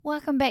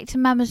Welcome back to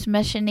Mama's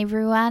Mission,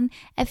 everyone.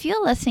 If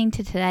you're listening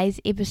to today's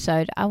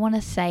episode, I want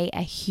to say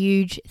a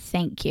huge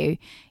thank you.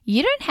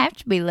 You don't have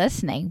to be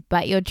listening,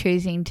 but you're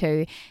choosing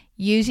to,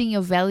 using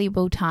your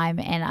valuable time,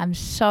 and I'm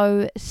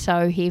so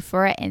here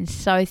for it and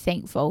so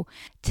thankful.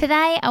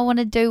 Today, I want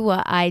to do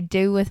what I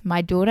do with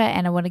my daughter,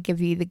 and I want to give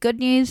you the good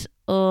news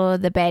or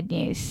the bad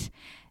news.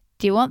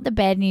 Do you want the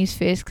bad news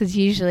first? Because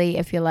usually,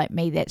 if you're like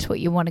me, that's what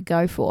you want to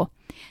go for.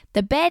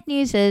 The bad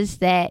news is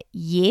that,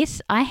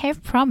 yes, I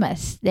have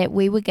promised that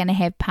we were going to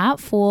have part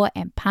 4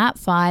 and part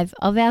 5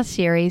 of our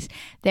series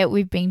that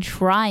we've been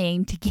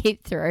trying to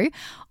get through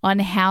on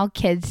how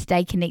kids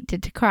stay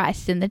connected to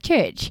Christ in the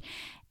church.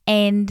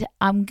 And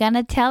I'm going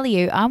to tell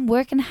you, I'm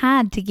working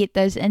hard to get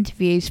those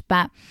interviews,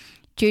 but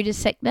due to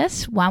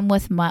sickness, one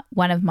with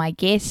one of my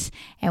guests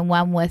and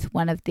one with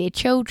one of their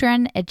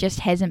children, it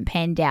just hasn't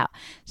panned out.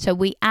 So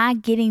we are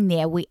getting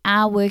there. We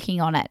are working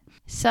on it.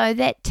 So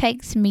that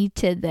takes me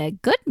to the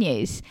good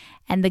news.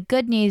 And the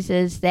good news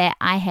is that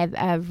I have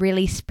a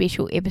really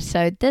special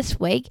episode this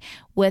week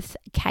with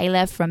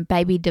Kayla from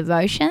Baby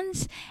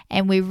Devotions.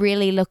 And we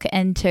really look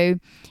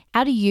into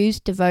how to use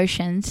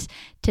devotions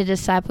to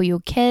disciple your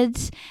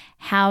kids,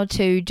 how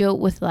to do it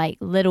with like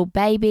little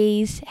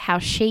babies, how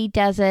she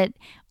does it,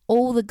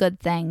 all the good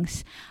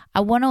things.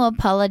 I want to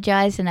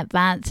apologize in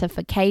advance if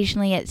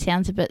occasionally it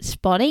sounds a bit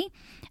spotty.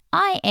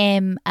 I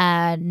am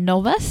a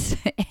novice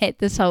at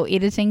this whole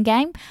editing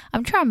game.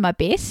 I'm trying my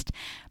best,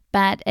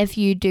 but if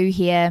you do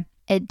hear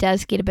it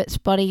does get a bit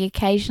spotty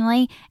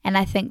occasionally, and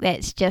I think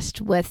that's just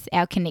with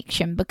our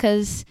connection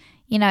because,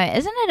 you know,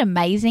 isn't it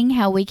amazing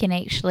how we can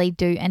actually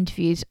do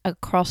interviews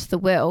across the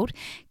world?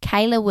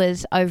 Kayla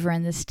was over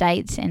in the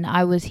States and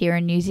I was here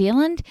in New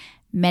Zealand,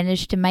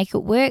 managed to make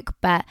it work,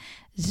 but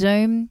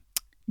Zoom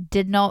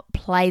did not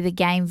play the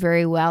game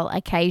very well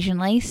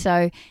occasionally.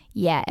 So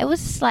yeah, it was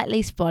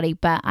slightly spotty,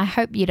 but I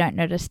hope you don't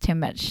notice too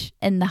much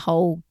in the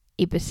whole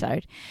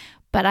episode.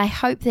 But I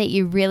hope that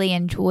you really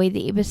enjoy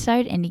the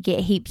episode and you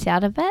get heaps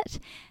out of it.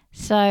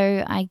 So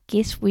I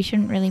guess we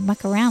shouldn't really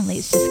muck around.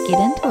 Let's just get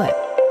into it.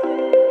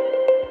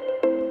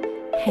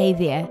 Hey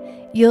there.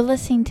 You're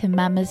listening to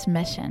Mama's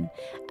Mission,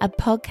 a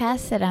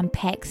podcast that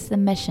unpacks the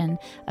mission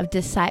of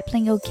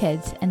discipling your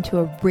kids into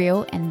a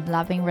real and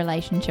loving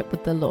relationship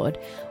with the Lord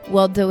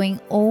while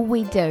doing all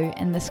we do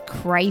in this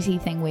crazy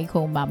thing we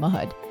call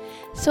mamahood.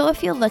 So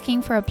if you're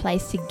looking for a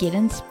place to get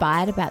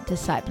inspired about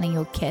discipling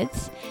your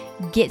kids,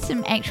 get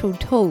some actual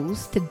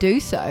tools to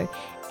do so,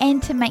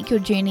 and to make your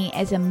journey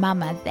as a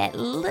mama that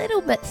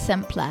little bit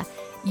simpler,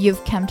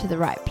 you've come to the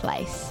right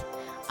place.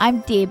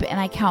 I'm Deb and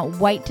I can't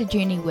wait to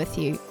journey with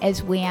you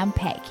as we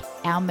unpack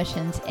our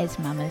missions as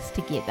mamas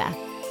together.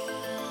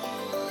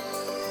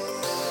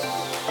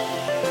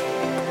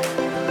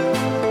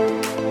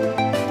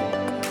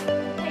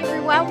 Hey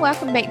everyone,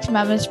 welcome back to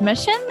Mama's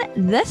Mission.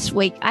 This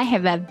week I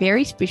have a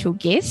very special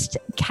guest,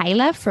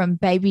 Kayla from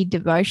Baby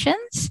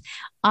Devotions.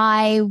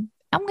 I'm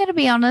going to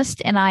be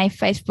honest, and I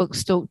Facebook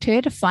stalked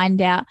her to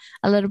find out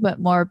a little bit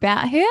more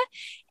about her.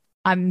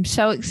 I'm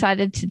so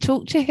excited to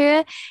talk to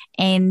her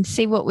and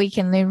see what we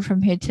can learn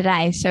from her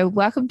today. So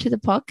welcome to the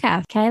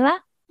podcast, Kayla.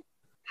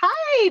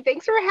 Hi,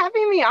 thanks for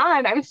having me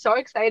on. I'm so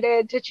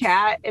excited to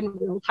chat in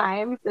real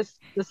time. This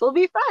will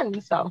be fun.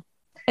 So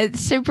it's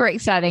super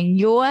exciting.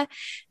 You're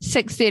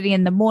 6:30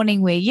 in the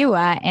morning where you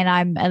are, and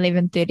I'm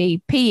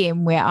 11:30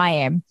 p.m. where I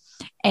am.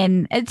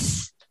 And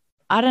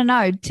I don't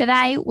know,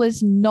 today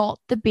was not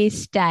the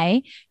best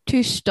day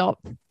to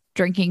stop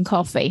drinking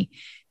coffee,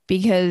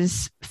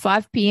 because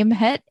 5 p.m.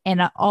 hit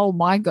and oh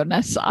my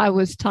goodness, I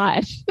was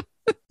tired.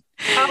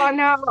 Oh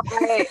no,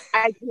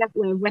 I can't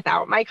live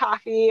without my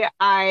coffee.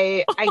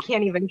 I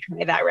can't even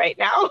try that right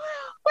now.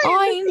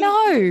 I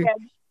know.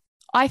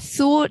 I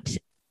thought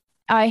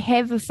I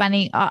have a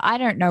funny, I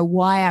don't know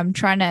why. I'm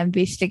trying to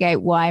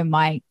investigate why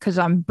because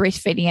I'm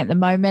breastfeeding at the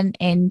moment,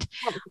 and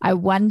I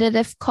wondered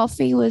if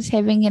coffee was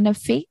having an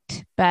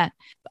effect, but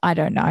I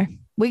don't know.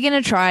 We're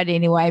going to try it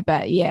anyway,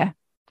 but yeah.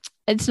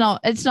 It's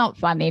not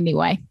fun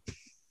anyway.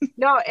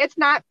 No, it's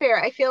not fair.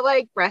 I feel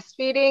like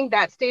breastfeeding,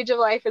 that stage of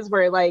life is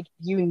where like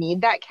you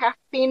need that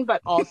caffeine,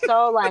 but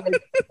also like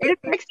it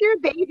affects your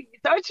baby.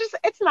 So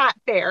it's not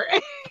fair.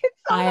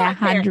 I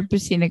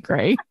 100%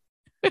 agree.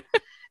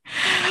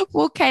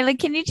 Well, Kayla,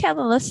 can you tell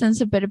the listeners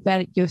a bit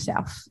about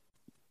yourself?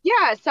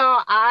 Yeah, so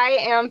I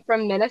am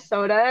from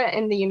Minnesota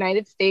in the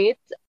United States.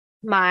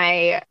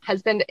 My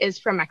husband is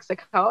from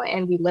Mexico,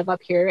 and we live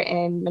up here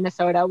in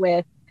Minnesota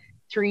with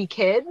 3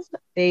 kids.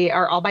 They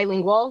are all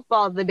bilingual.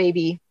 Well, the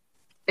baby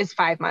is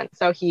 5 months,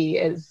 so he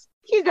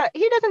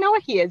doesn't know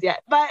what he is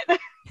yet. But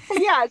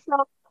yeah,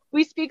 so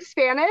we speak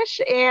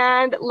Spanish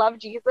and love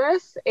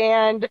Jesus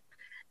and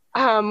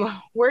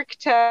work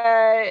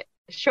to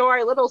show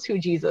our littles who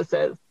Jesus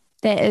is.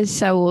 That is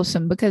so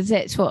awesome, because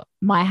that's what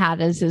my heart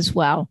is as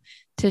well,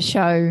 to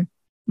show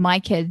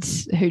my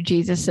kids who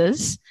Jesus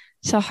is.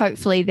 So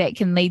hopefully that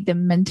can lead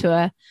them into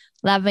a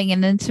loving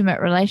and intimate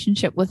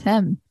relationship with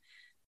him.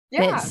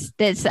 Yeah.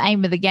 That's the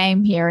aim of the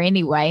game here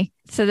anyway.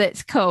 So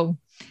that's cool.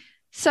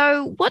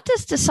 So what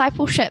does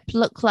discipleship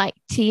look like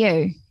to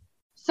you?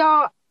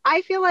 So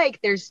I feel like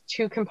there's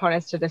two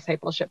components to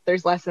discipleship.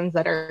 There's lessons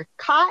that are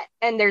caught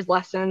and there's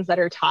lessons that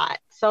are taught.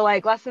 So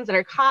like lessons that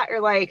are caught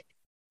are like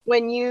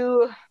when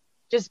you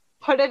just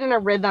put it in a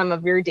rhythm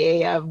of your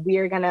day of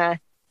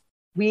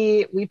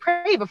we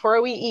pray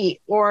before we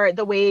eat, or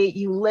the way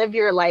you live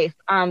your life,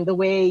 the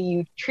way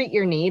you treat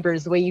your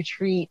neighbors, the way you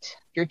treat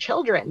your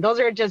children. Those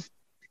are just,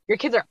 your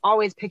kids are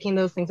always picking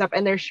those things up,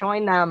 and they're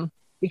showing them,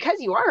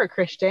 because you are a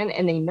Christian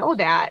and they know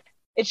that,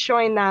 it's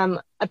showing them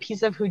a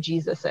piece of who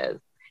Jesus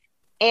is.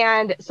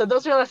 And so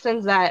those are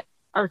lessons that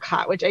are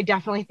caught, which I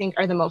definitely think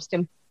are the most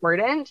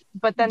important.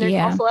 But then there's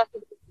Yeah. also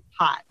lessons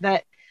taught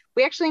that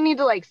we actually need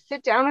to like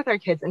sit down with our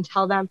kids and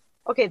tell them,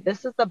 okay,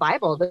 this is the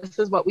Bible. This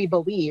is what we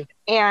believe.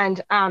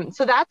 And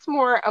so that's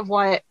more of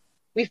what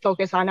we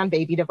focus on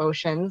baby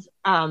devotions.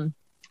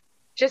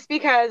 Just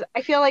because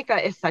I feel like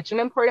that is such an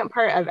important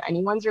part of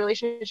anyone's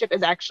relationship,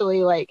 is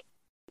actually like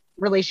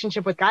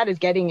relationship with God, is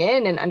getting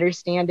in and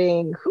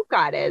understanding who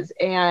God is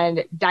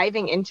and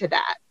diving into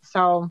that.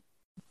 So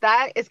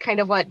that is kind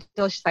of what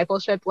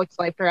discipleship looks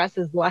like for us,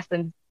 is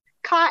lessons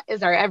caught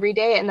is our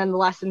everyday. And then the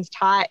lessons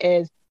taught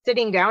is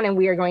sitting down, and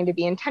we are going to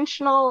be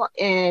intentional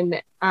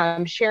in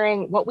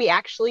sharing what we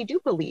actually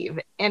do believe,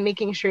 and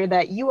making sure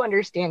that you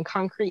understand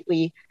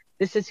concretely,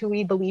 this is who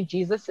we believe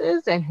Jesus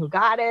is and who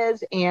God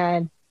is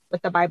and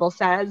what the Bible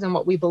says and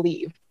what we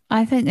believe.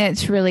 I think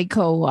that's really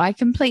cool. I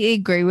completely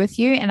agree with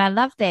you. And I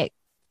love that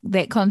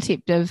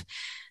concept of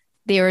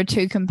there are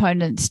two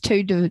components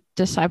to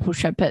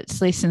discipleship. It's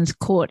lessons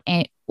caught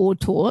or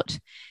taught.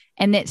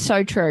 And that's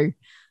so true.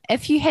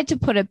 If you had to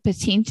put a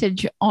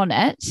percentage on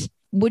it,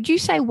 would you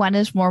say one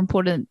is more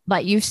important?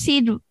 Like you've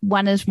said,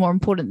 one is more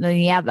important than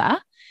the other,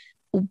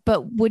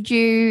 but would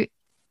you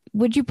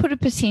put a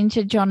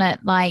percentage on it?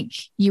 Like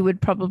you would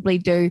probably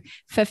do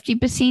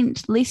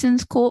 50%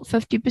 lessons caught,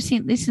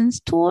 50% lessons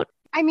taught?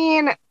 I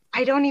mean,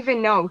 I don't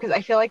even know, because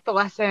I feel like the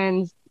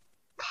lessons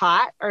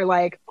caught are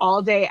like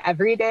all day,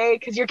 every day,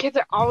 because your kids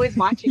are always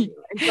watching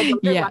you. And so those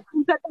are Yeah.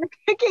 lessons that they're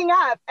picking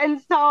up.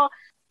 And so,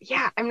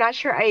 yeah, I'm not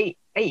sure I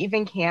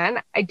even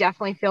can. I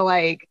definitely feel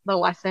like the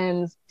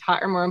lessons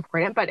taught are more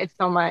important, but it's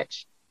so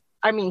much,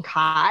 I mean,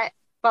 caught.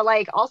 But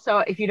like also,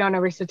 if you don't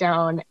ever sit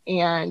down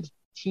and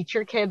teach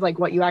your kids like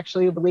what you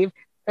actually believe,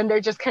 then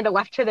they're just kind of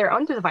left to their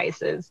own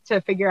devices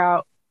to figure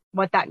out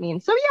what that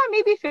means. So yeah,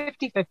 maybe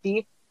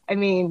 50-50. I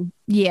mean,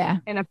 Yeah.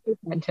 in a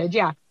percentage,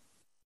 yeah.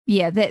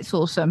 Yeah, that's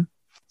awesome.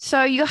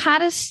 So your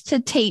hardest to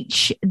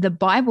teach the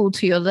Bible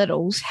to your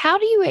littles. How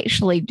do you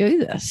actually do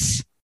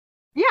this?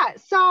 Yeah,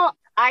 so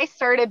I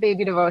started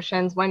baby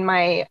devotions when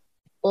my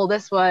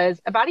oldest was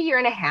about a year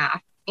and a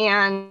half.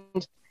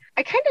 And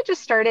I kind of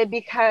just started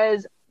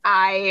because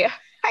I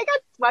I got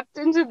swept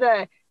into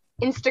the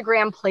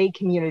Instagram play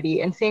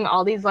community and seeing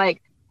all these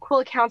like cool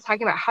accounts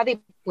talking about how they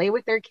play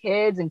with their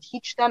kids and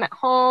teach them at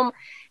home.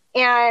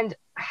 And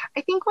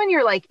I think when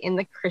you're like in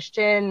the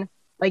Christian,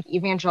 like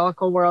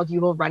evangelical world,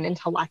 you will run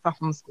into lots of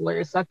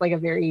homeschoolers. That's like a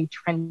very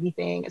trendy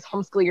thing, is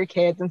homeschool your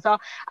kids. And so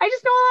I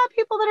just know a lot of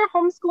people that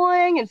are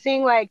homeschooling and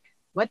seeing like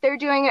what they're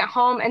doing at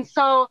home. And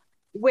so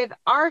with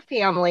our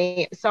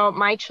family, so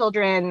my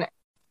children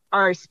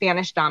are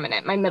Spanish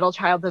dominant. My middle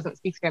child doesn't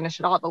speak Spanish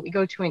at all, but we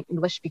go to an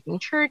English speaking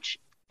church.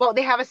 Well,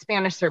 they have a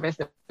Spanish service,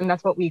 and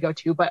that's what we go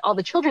to, but all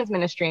the children's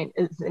ministry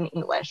is in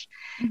English.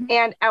 Mm-hmm.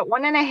 And at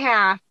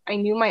 1.5, I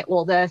knew my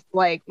oldest,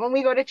 like when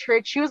we go to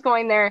church, she was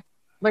going there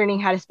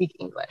learning how to speak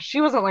English. She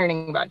wasn't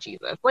learning about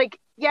Jesus. Like,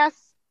 yes,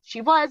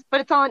 she was,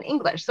 but it's all in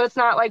English. So it's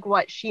not like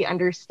what she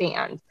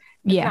understands.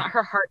 It's Yeah. not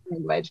her heart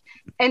language.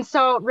 And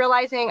so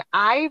realizing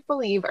I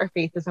believe our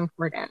faith is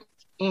important,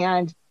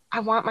 and I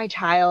want my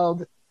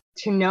child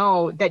to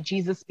know that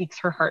Jesus speaks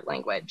her heart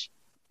language.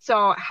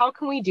 So how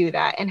can we do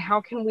that? And how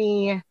can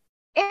we,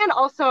 and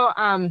also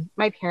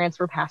my parents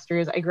were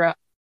pastors. I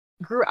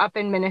grew up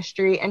in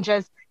ministry, and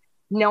just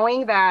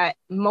knowing that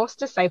most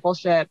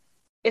discipleship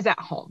is at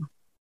home.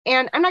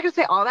 And I'm not going to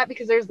say all that,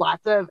 because there's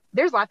lots of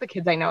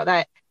kids I know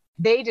that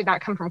they did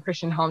not come from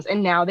Christian homes,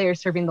 and now they are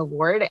serving the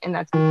Lord. And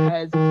that's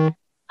because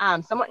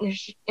someone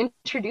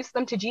introduced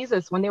them to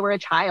Jesus when they were a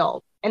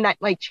child, and that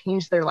like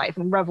changed their life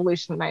and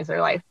revolutionized their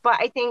life. But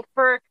I think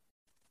for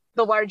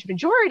the large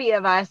majority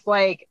of us,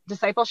 like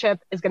discipleship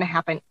is going to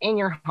happen in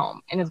your home,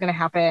 and is going to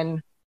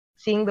happen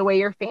seeing the way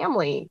your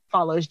family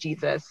follows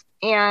Jesus.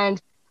 And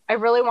I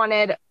really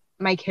wanted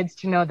my kids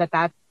to know that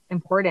that's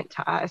important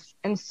to us.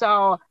 And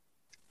so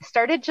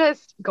started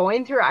just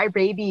going through our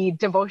baby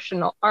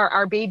devotional, or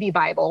our baby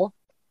Bible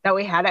that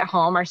we had at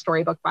home, our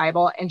storybook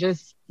Bible, and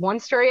just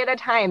one story at a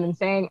time, and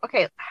saying,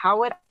 okay,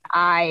 how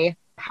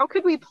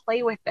could we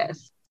play with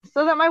this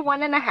so that my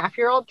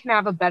 1.5-year-old can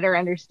have a better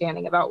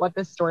understanding about what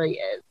this story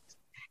is.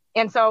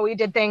 And so we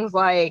did things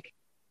like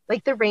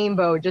the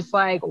rainbow, just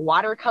like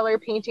watercolor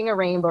painting a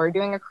rainbow, or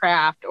doing a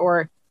craft,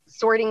 or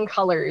sorting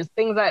colors,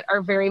 things that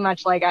are very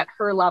much like at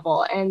her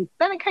level. And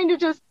then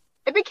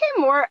it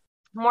became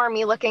more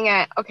me looking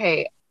at,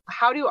 okay,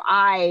 how do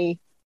I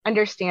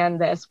understand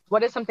this?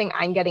 What is something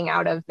I'm getting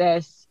out of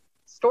this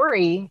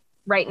story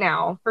right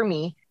now for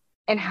me?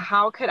 And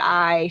how could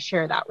I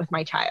share that with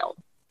my child?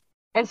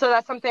 And so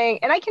that's something,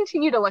 and I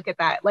continue to look at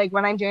that. Like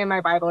when I'm doing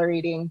my Bible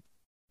reading,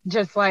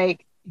 just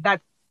like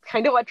that's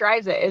kind of what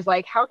drives it is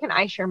like, how can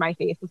I share my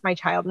faith with my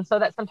child? And so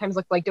that sometimes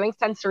looks like doing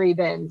sensory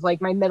bins.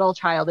 Like my middle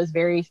child is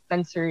very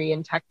sensory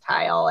and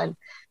tactile. And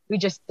we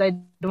just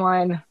did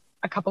one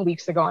a couple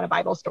weeks ago on a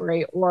Bible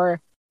story. Or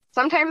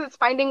sometimes it's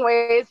finding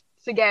ways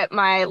to get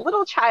my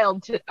little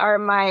child to, or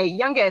my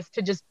youngest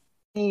to just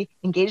be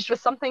engaged with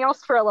something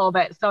else for a little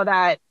bit so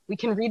that we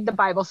can read the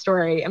Bible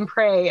story and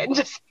pray and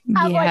just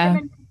have like an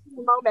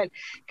intentional moment.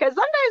 Because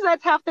sometimes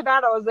that's half the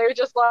battle is they're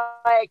just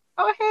like,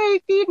 oh,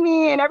 hey, feed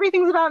me and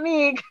everything's about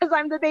me because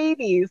I'm the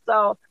baby.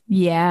 So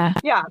yeah.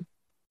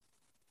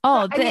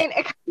 Oh, I mean,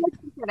 it kind of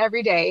different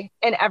every day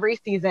and every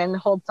season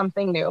holds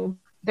something new.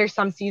 There's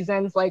some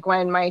seasons like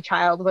when my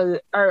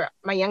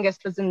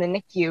youngest was in the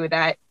NICU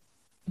that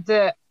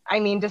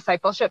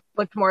discipleship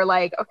looked more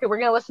like, okay, we're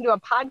going to listen to a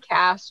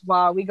podcast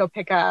while we go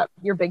pick up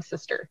your big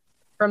sister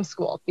from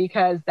school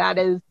because that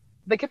is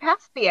the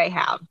capacity I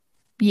have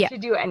to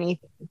do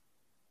anything.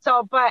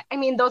 So, but I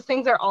mean, those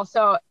things are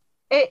also,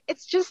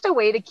 it's just a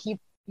way to keep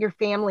your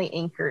family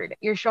anchored.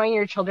 You're showing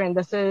your children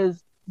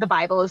the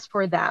Bible is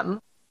for them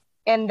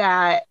and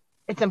that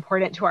it's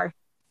important to our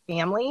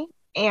family.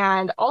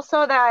 And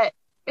also that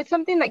it's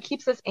something that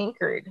keeps us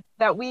anchored,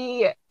 that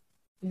we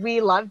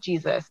love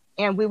Jesus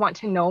and we want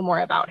to know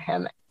more about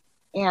him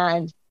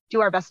and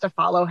do our best to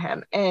follow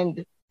him.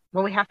 And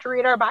well, we have to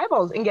read our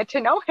Bibles and get to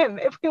know him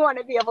if we want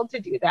to be able to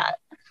do that.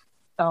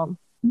 So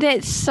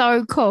that's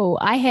so cool.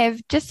 I have,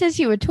 just as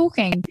you were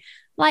talking,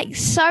 like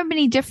so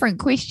many different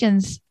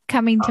questions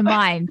coming to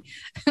mind,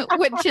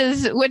 which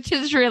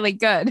is really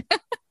good.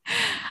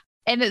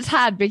 And it's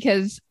hard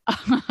because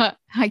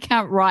I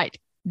can't write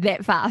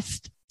that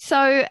fast.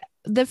 So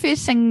the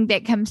first thing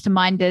that comes to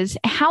mind is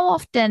how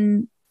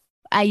often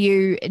are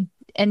you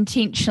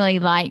intentionally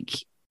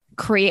first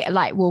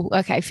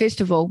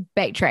of all,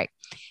 backtrack.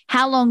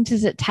 How long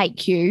does it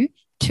take you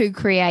to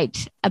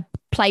create a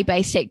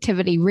play-based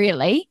activity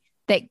really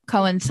that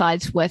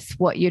coincides with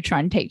what you're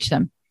trying to teach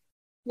them?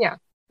 Yeah.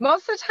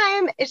 Most of the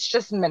time, it's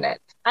just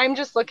minutes. I'm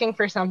just looking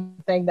for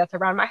something that's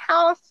around my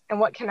house and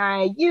what can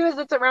I use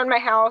that's around my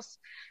house.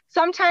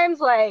 Sometimes,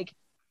 like,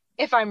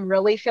 if I'm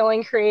really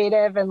feeling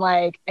creative and,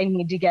 like, I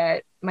need to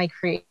get my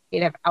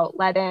creative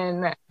outlet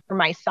in for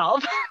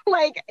myself,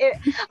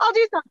 I'll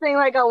do something,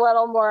 like, a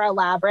little more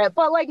elaborate.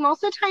 But, like,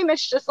 most of the time,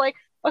 it's just, like,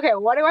 okay,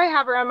 what do I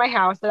have around my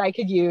house that I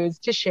could use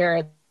to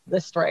share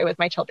this story with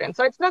my children?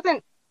 So it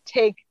doesn't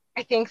take,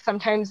 I think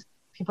sometimes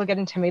people get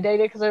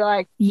intimidated because they're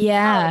like,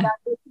 yeah,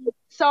 oh,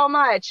 so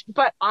much.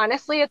 But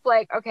honestly, it's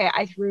like, okay,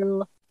 I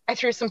threw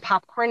some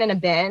popcorn in a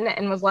bin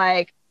and was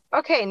like,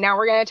 okay, now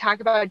we're going to talk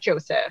about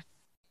Joseph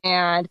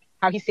and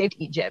how he saved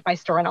Egypt by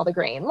storing all the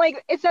grain.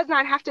 Like, it does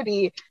not have to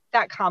be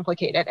that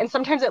complicated. And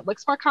sometimes it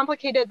looks more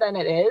complicated than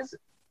it is.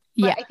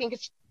 But I think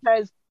it's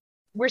because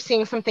we're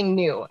seeing something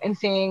new and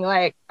seeing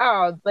like,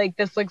 oh, like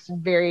this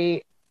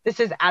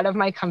is out of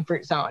my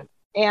comfort zone.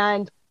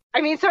 And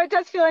I mean, so it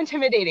does feel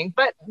intimidating,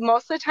 but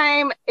most of the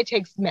time it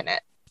takes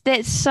minutes.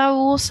 That's so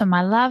awesome.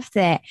 I love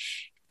that.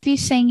 Have you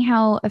seen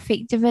how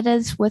effective it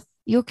is with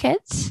your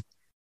kids?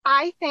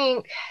 I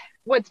think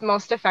what's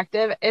most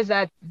effective is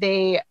that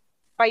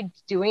by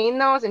doing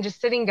those and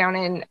just sitting down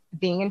and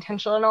being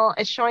intentional,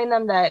 it's showing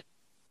them that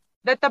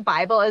the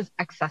Bible is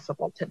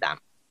accessible to them.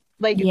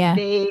 Like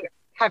they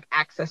have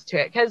access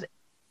to it. Because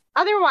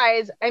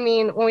otherwise, I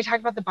mean, when we talk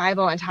about the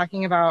Bible and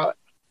talking about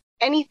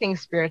anything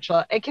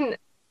spiritual, it can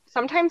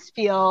sometimes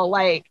feel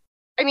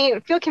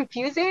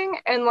confusing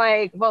and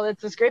like, well,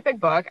 it's this great big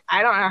book.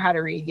 I don't know how to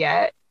read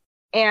yet.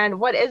 And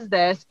what is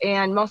this?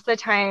 And most of the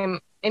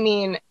time, I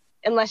mean,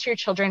 unless your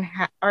children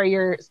or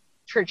your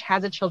church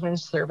has a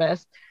children's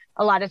service,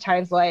 a lot of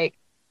times like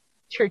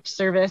church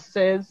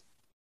services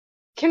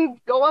can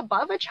go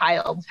above a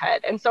child's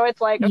head. And so it's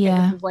like, okay,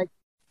 this is like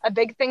a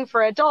big thing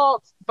for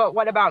adults, but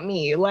what about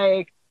me?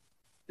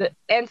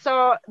 And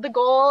so the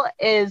goal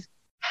is,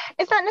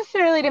 it's not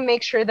necessarily to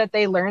make sure that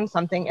they learn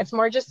something. It's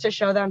more just to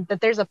show them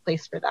that there's a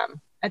place for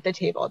them at the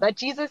table, that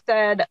Jesus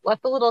said,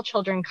 let the little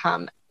children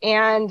come.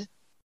 And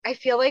I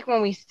feel like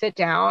when we sit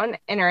down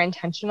and are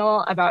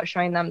intentional about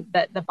showing them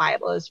that the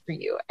Bible is for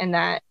you and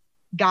that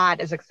God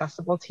is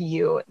accessible to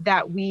you,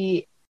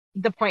 the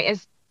point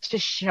is to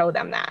show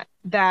them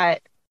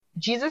that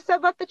Jesus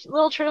said, let the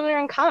little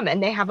children come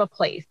and they have a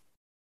place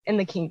in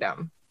the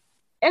kingdom.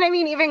 And I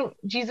mean, even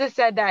Jesus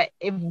said that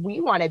if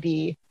we want to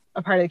be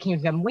a part of the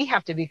kingdom, we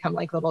have to become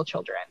like little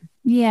children.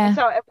 Yeah. And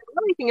so if we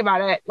really think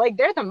about it, like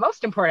they're the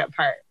most important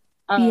part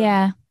of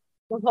the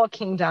whole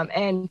kingdom,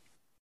 and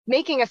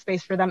making a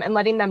space for them and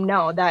letting them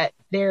know that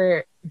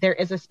there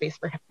is a space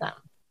for them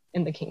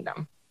in the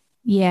kingdom.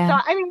 Yeah.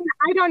 So I mean,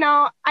 I don't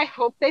know. I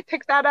hope they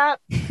pick that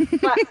up,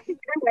 but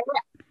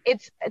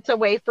it's a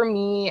way for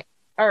me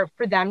or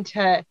for them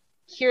to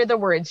hear the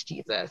words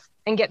Jesus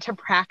and get to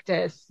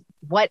practice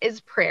what is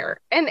prayer.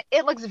 And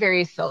it looks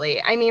very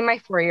silly. I mean, my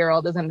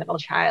 4-year-old is a middle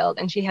child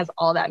and she has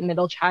all that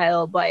middle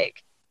child,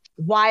 like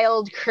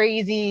wild,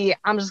 crazy,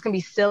 I'm just going to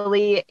be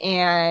silly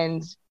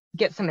and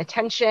get some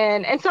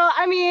attention. And so,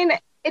 I mean,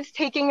 it's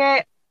taking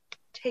it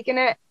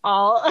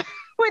all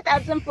with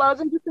ebbs and flows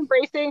and just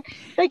embracing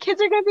that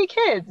kids are going to be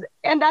kids.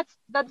 And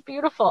that's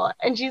beautiful.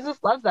 And Jesus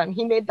loves them.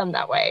 He made them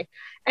that way.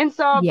 And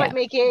so, Yeah. but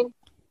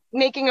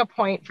making a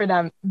point for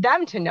them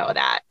to know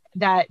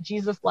that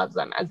Jesus loves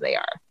them as they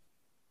are.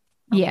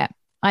 Yeah,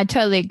 I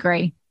totally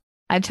agree.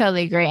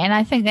 And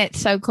I think that's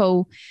so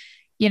cool.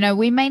 You know,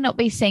 we may not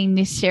be seeing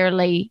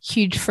necessarily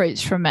huge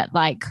fruits from it,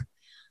 like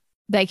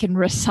they can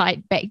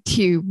recite back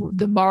to you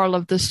the moral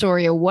of the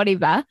story or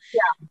whatever.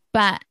 Yeah.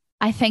 But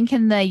I think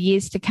in the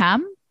years to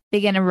come, they're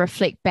going to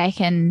reflect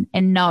back and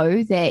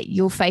know that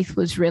your faith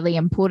was really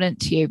important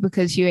to you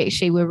because you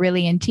actually were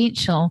really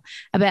intentional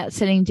about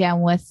sitting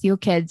down with your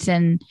kids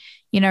and,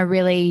 you know,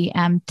 really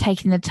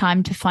taking the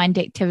time to find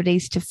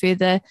activities to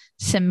further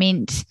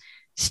cement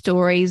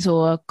stories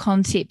or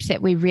concepts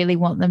that we really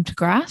want them to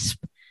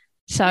grasp.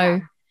 So yeah.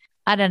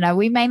 I don't know,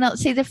 we may not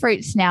see the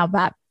fruits now,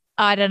 but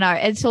I don't know.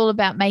 It's all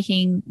about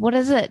making, what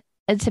is it?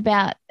 It's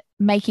about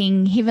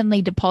making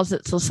heavenly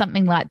deposits or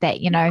something like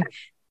that, you know.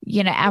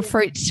 Our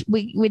fruits,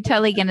 we're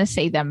totally going to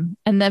see them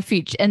in the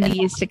future, in the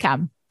years to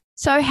come.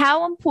 So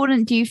how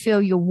important do you feel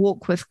your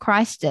walk with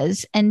Christ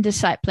is in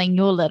discipling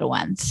your little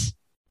ones?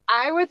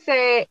 I would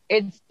say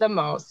it's the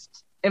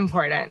most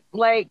important,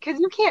 like, because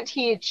you can't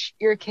teach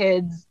your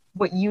kids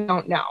what you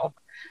don't know.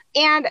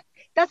 And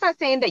that's not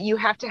saying that you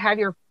have to have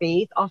your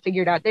faith all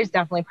figured out. There's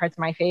definitely parts of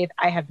my faith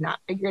I have not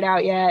figured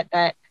out yet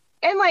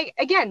and like,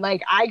 again,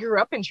 like I grew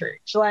up in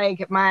church.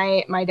 Like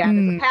my dad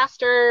is a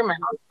pastor, my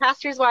mom's a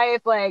pastor's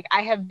wife. Like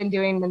I have been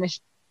doing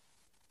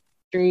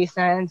ministry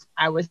since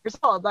I was years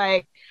old.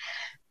 Like,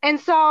 and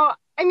so,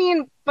 I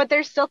mean, but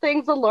there's still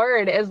things the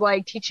Lord is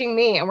like teaching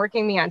me and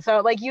working me on.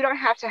 So like, you don't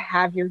have to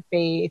have your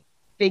faith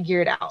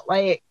figured out,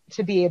 like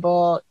to be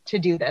able to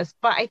do this.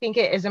 But I think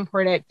it is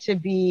important to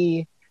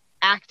be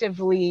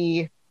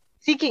actively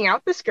seeking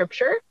out the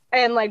scripture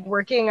and like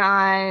working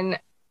on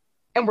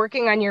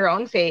your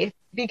own faith,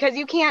 because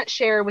you can't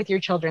share with your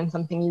children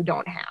something you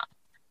don't have.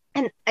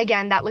 And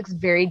again, that looks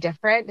very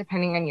different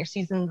depending on your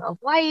seasons of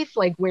life,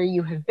 like where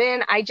you have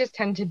been. I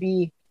tend to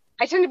be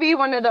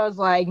one of those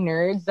like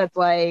nerds that's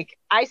like,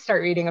 I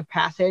start reading a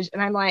passage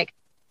and I'm like,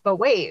 but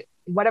wait,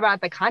 what about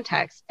the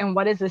context? And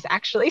what is this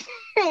actually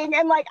saying?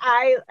 And like,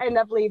 I end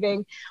up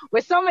leaving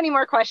with so many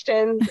more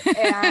questions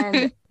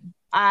and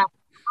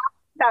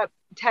that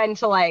tend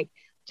to like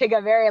take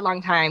a very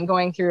long time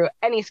going through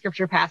any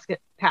scripture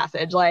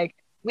passage, like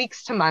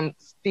weeks to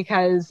months,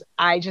 because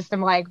I just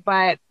am like,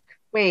 but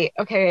wait,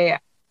 okay,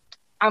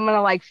 I'm going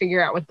to like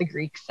figure out what the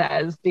Greek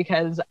says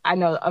because I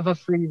know of a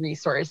free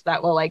resource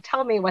that will like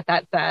tell me what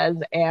that says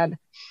and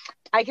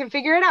I can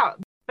figure it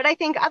out. But I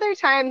think other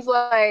times,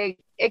 like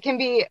it can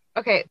be,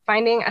 okay,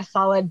 finding a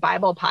solid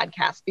Bible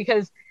podcast,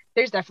 because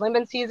there's definitely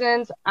been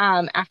seasons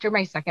after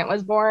my second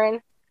was born.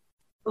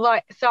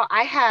 Like, so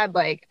I had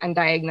like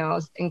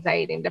undiagnosed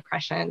anxiety and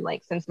depression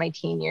like since my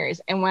teen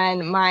years. And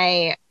when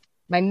my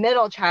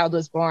middle child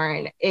was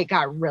born, it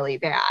got really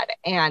bad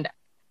and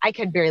I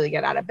could barely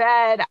get out of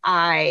bed.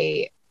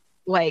 I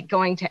like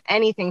going to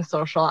anything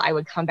social, I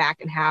would come back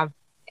and have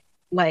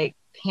like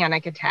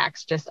panic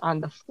attacks just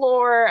on the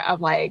floor of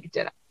like,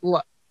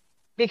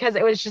 because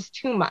it was just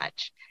too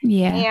much.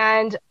 Yeah.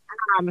 And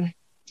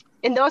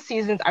in those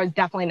seasons, I was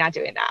definitely not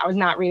doing that. I was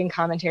not reading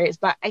commentaries,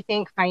 but I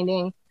think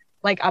finding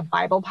like a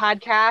Bible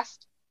podcast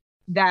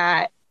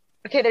that,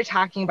 okay, they're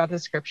talking about the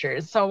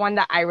scriptures. So one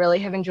that I really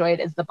have enjoyed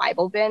is the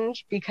Bible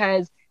Binge,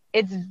 because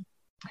it's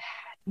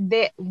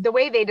the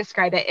way they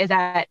describe it is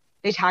that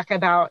they talk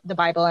about the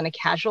Bible in a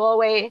casual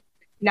way,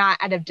 not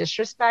out of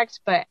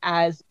disrespect, but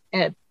as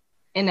in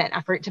an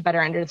effort to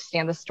better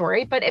understand the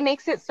story. But it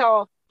makes it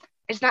so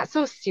it's not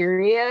so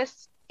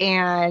serious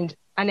and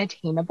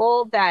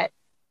unattainable that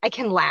I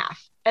can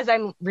laugh as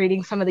I'm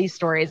reading some of these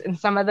stories and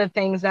some of the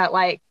things that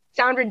like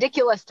sound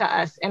ridiculous to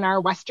us in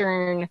our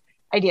Western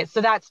ideas.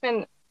 So that's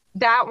been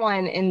that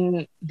one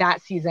in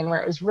that season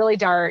where it was really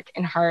dark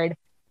and hard,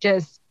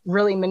 just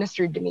really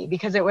ministered to me,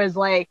 because it was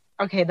like,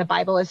 okay, the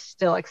Bible is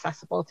still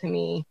accessible to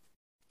me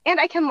and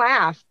I can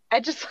laugh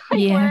at just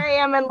like where I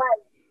am in life,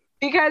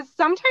 because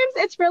sometimes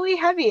it's really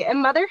heavy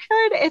and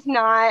motherhood is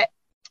not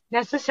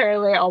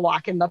necessarily a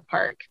walk in the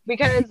park,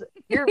 because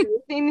you're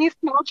raising these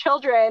small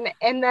children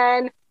and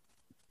then,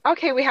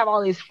 okay, we have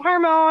all these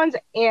hormones,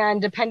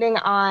 and depending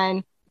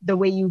on the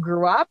way you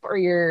grew up or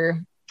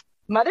your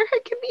motherhood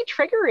can be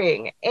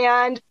triggering,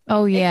 and it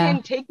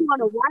can take you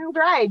on a wild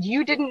ride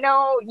you didn't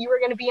know you were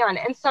going to be on.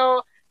 And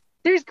so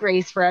there's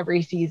grace for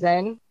every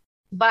season.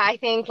 But I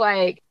think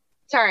like,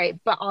 sorry,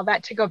 but all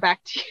that to go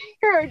back to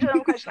your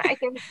original question, I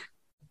think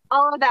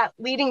all of that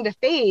leading to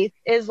faith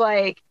is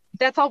like,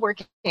 that's all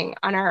working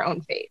on our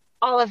own faith.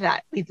 All of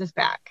that leads us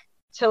back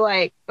to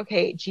like,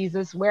 okay,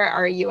 Jesus, where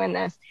are you in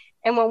this?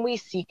 And when we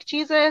seek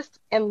Jesus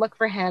and look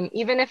for him,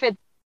 even if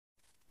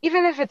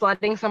it's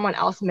letting someone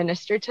else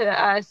minister to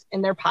us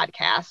in their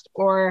podcast,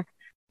 or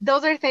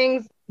those are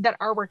things that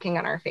are working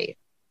on our faith.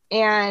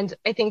 And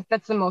I think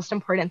that's the most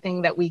important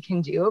thing that we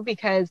can do,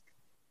 because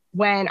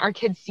when our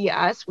kids see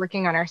us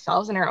working on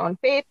ourselves and our own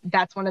faith,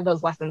 that's one of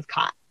those lessons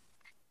caught.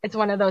 it's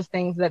one of those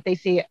things that they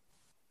say,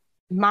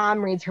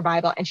 mom reads her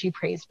Bible and she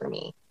prays for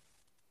me.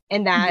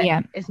 And that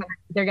is what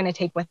they're going to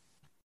take with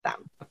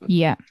them.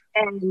 Yeah.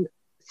 And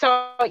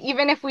so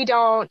even if we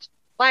don't,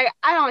 like,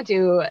 I don't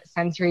do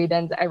sensory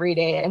bins every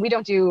day and we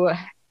don't do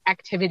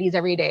activities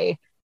every day,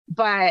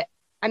 but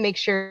I make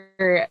sure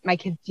my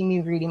kids see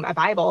me reading my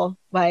Bible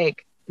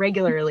like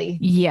regularly.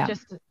 Yeah.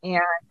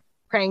 And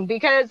praying,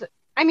 because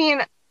I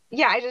mean,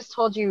 yeah, I just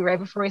told you right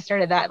before we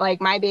started that, like,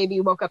 my baby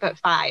woke up at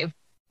 5.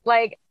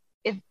 Like,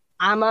 if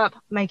I'm up,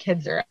 my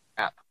kids are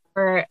up,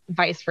 or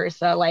vice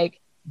versa. Like,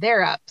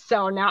 they're up,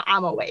 so now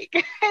I'm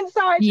awake. And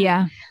so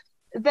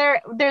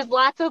there's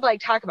lots of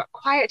like talk about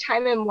quiet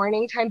time and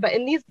morning time, but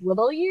in these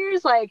little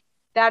years, like,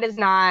 that's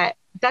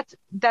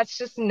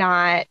just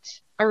not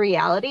a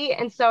reality.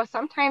 And so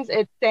sometimes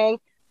it's saying,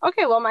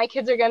 okay, well, my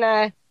kids are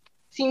gonna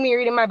see me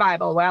reading my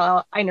Bible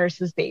while I nurse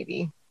this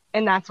baby,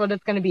 and that's what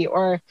it's going to be.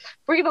 Or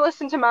we're going to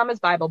listen to Mama's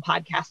Bible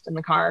podcast in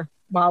the car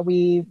while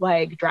we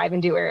like drive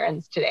and do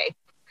errands today.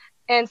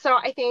 And so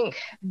I think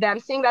them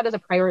seeing that as a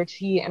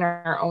priority in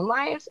our own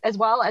lives, as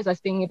well as us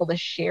being able to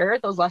share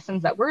those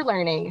lessons that we're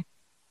learning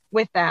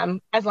with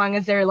them, as long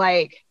as they're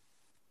like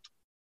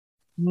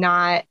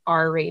not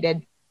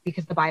R-rated,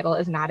 because the Bible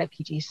is not a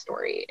PG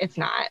story. It's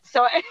not.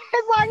 So as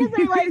long as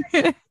they're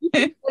like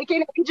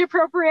an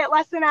age-appropriate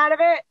lesson out of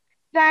it,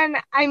 then,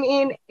 I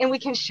mean, and we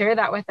can share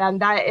that with them,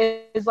 that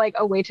is like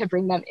a way to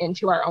bring them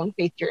into our own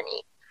faith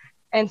journey.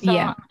 And so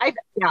I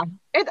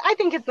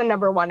think it's the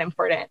number one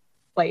important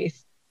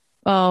place.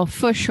 Oh,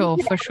 for sure.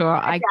 As much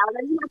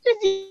as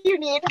you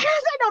need, because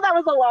I know that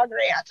was a long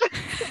rant.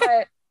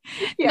 But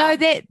no,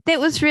 that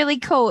was really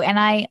cool.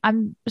 And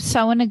I'm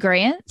so in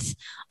agreement.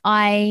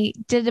 I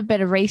did a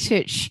bit of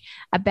research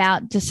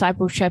about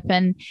discipleship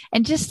and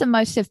just the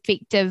most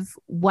effective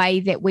way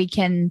that we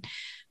can,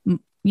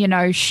 you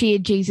know, share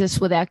Jesus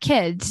with our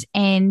kids.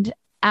 And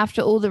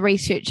after all the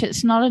research,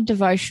 it's not a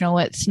devotional.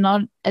 It's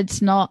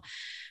not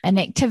an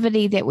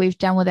activity that we've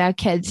done with our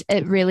kids.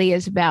 It really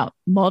is about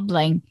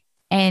modeling,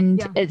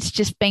 and it's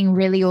just being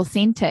really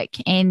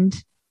authentic. And,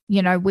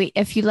 you know,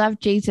 if you love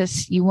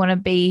Jesus, you want to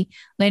be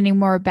learning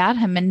more about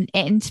him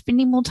and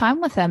spending more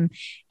time with him.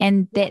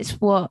 And that's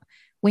what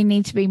we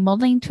need to be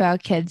modeling to our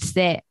kids.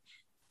 That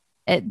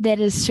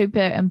is super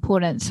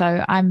important.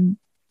 So I'm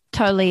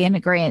totally in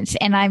agreement.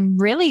 And I'm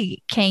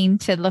really keen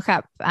to look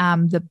up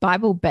the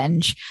Bible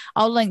Binge.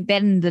 I'll link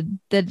that in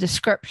the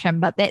description,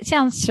 but that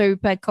sounds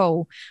super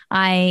cool.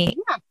 I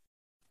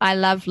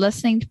love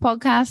listening to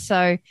podcasts,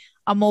 so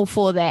I'm all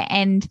for that.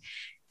 And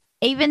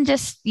even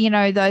just, you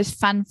know, those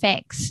fun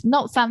facts,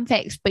 not fun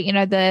facts, but, you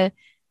know, the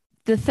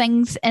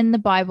things in the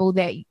Bible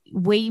that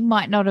we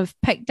might not have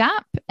picked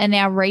up in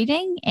our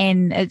reading.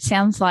 And it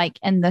sounds like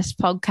in this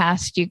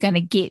podcast, you're going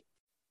to get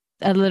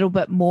a little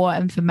bit more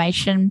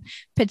information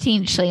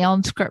potentially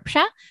on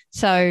scripture.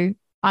 So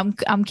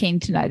I'm keen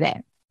to know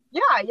that.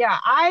 Yeah.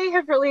 I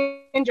have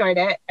really enjoyed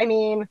it. I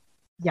mean,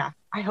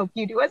 I hope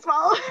you do as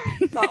well.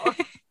 So.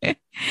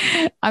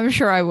 I'm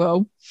sure I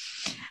will.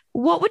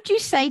 What would you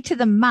say to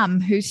the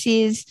mum who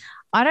says,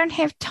 I don't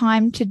have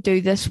time to do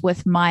this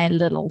with my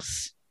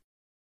littles?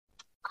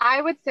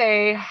 I would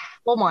say,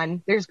 well,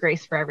 one, there's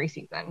grace for every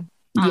season.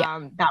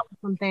 That was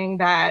something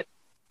that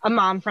a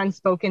mom friend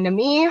spoke into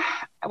me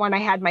when I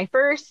had my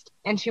first,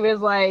 and she was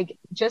like,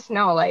 just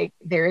know, like,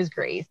 there is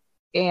grace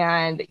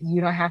and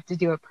you don't have to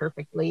do it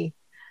perfectly.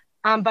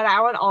 But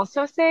I would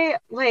also say,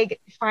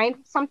 like, find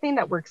something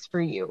that works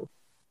for you.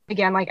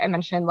 Again, like I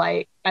mentioned,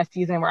 like a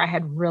season where I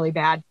had really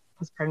bad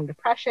postpartum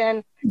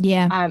depression.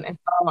 And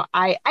so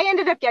I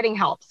ended up getting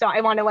help. So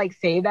I want to like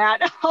say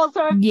that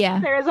also,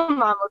 if there is a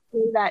mom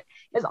listening that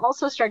is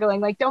also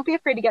struggling, like, don't be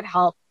afraid to get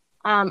help.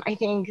 I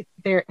think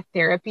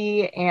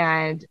therapy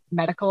and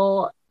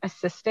medical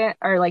assistant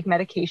or like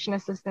medication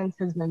assistance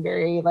has been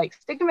very like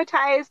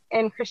stigmatized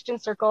in Christian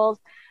circles.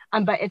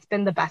 But it's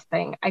been the best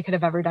thing I could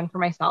have ever done for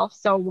myself.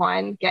 So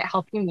one, get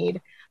help you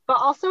need, but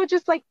also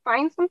just like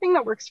find something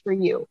that works for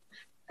you.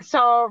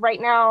 So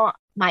right now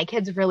my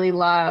kids really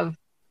love,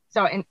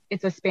 and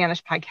it's a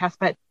Spanish podcast,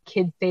 but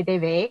Kids Se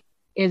Debe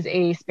is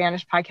a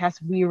Spanish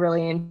podcast we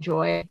really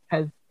enjoy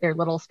because they're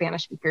little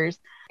Spanish speakers.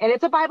 And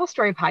it's a Bible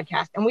story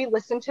podcast. And we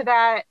listen to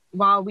that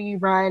while we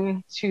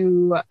run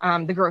to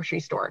the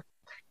grocery store.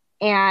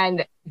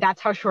 And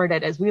that's how short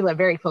it is. We live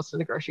very close to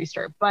the grocery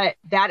store. But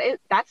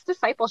that's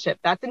discipleship.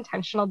 That's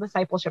intentional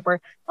discipleship where,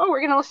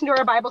 we're going to listen to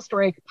our Bible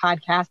story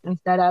podcast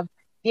instead of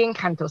the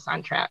Encanto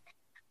soundtrack.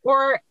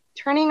 Or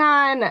turning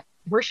on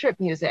worship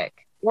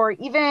music. Or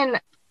even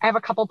I have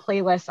a couple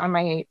playlists on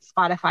my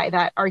Spotify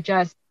that are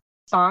just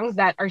songs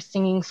that are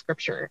singing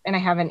scripture. And I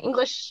have an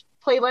English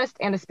playlist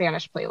and a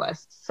Spanish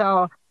playlist.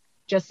 So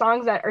just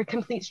songs that are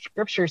complete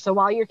scripture. So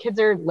while your kids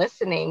are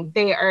listening,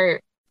 they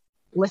are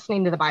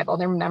listening to the Bible,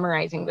 they're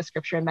memorizing the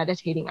scripture and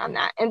meditating on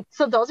that. And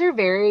so those are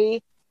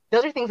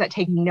things that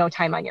take no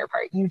time on your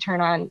part. You turn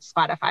on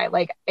Spotify.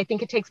 Like, I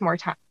think it takes more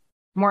time,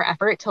 more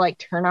effort to like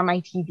turn on my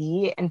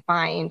TV and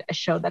find a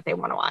show that they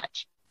want to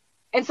watch.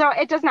 And so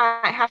it does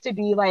not have to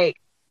be like,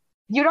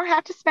 you don't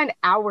have to spend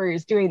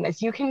hours doing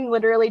this. You can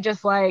literally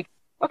just like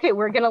okay,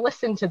 we're going to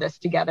listen to this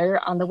together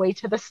on the way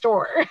to the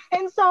store.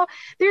 And so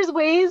there's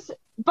ways,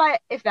 but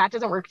if that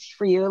doesn't work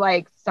for you,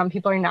 like some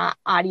people are not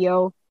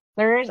audio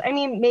learners, I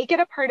mean, make it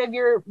a part of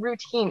your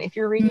routine. If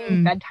you're reading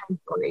Mm. bedtime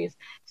stories,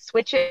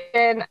 switch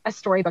in a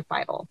storybook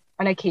Bible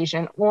on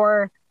occasion.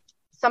 Or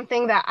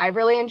something that I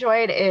really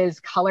enjoyed is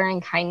Color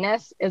and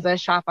Kindness is a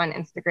shop on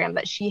Instagram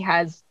that she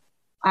has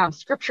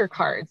scripture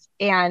cards,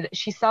 and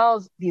she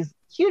sells these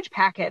huge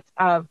packets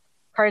of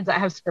cards that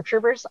have scripture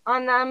verse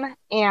on them.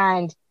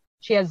 And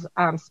she has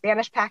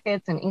Spanish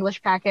packets and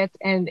English packets.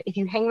 And if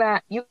you hang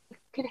that, you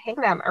can hang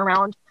them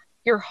around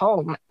your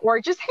home, or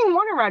just hang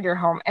one around your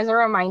home as a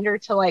reminder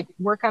to like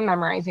work on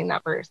memorizing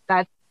that verse.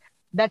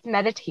 That's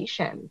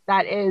meditation.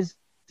 That is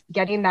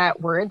getting that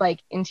word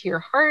like into your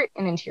heart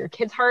and into your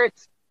kids'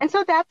 hearts. And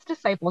so that's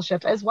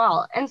discipleship as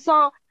well. And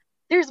so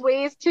there's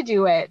ways to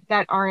do it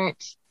that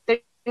they're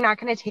not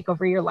going to take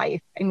over your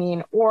life. I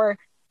mean, or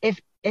if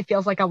it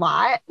feels like a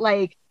lot,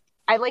 like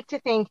I like to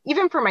think,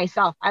 even for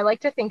myself, I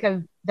like to think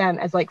of them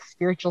as like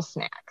spiritual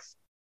snacks.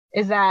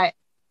 Is that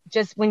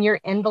just when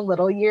you're in the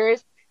little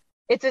years,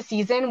 it's a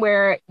season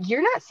where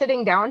you're not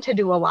sitting down to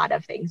do a lot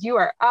of things. You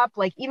are up,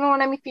 like even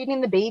when I'm feeding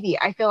the baby,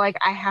 I feel like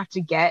I have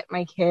to get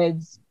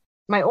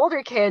my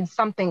older kids,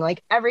 something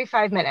like every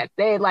 5 minutes.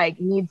 They like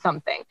need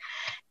something.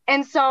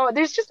 And so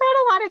there's just not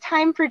a lot of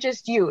time for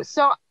just you.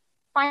 So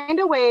find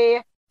a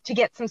way to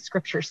get some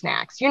scripture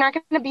snacks. You're not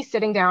going to be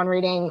sitting down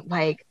reading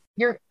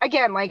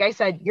again, like I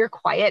said, your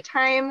quiet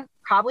time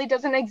probably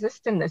doesn't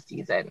exist in this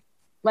season.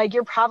 Like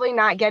you're probably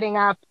not getting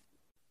up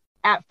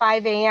at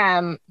 5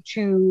 a.m.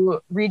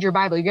 to read your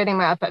Bible. You're getting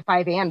up at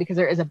 5 a.m. because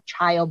there is a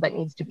child that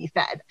needs to be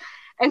fed.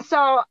 And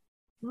so,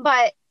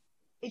 but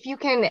if you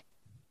can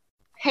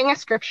hang a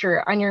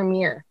scripture on your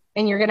mirror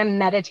and you're going to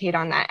meditate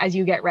on that as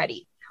you get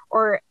ready,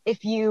 or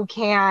if you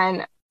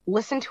can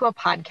listen to a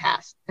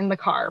podcast in the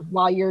car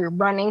while you're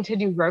running to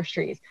do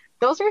groceries,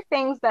 those are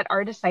things that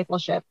are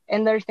discipleship,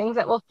 and they're things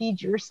that will feed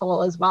your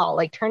soul as well.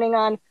 Like turning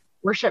on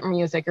worship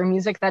music or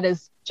music that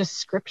is just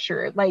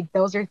scripture. Like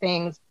those are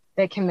things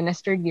that can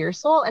minister to your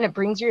soul, and it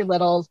brings your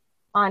littles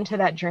onto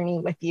that journey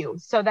with you.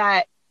 So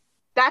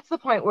that's the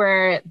point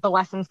where the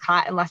lessons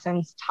caught and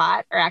lessons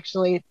taught are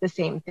actually the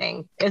same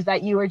thing, is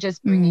that you are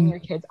just bringing your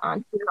kids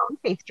onto your own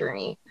faith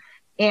journey.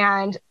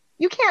 And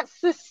you can't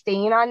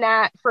sustain on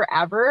that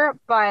forever,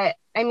 but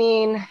I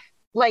mean,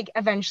 like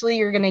eventually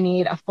you're going to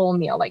need a full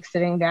meal, like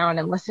sitting down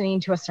and listening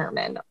to a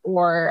sermon,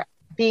 or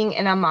being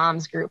in a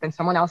mom's group and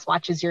someone else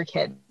watches your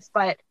kids.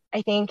 But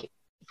I think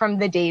from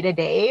the day to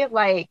day,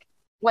 like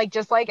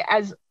just like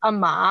as a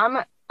mom,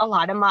 a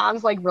lot of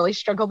moms like really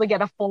struggle to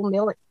get a full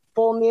meal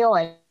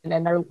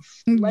and they're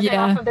living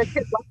off of their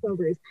kids'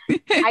 leftovers.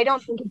 I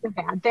don't think it's a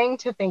bad thing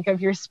to think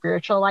of your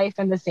spiritual life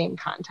in the same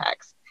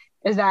context.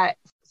 Is that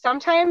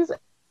sometimes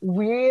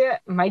we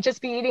might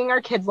just be eating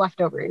our kids'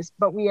 leftovers,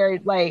 but we are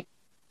like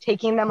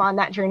taking them on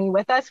that journey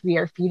with us. We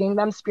are feeding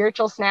them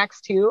spiritual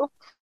snacks too,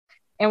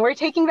 and we're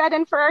taking that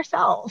in for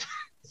ourselves.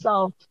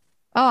 So,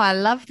 oh, I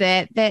love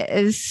that. That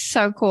is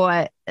so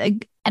cool.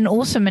 An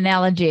awesome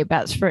analogy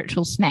about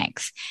spiritual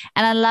snacks.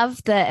 And I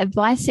love the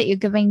advice that you're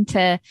giving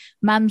to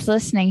mums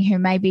listening who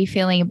may be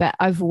feeling a bit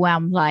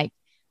overwhelmed, like,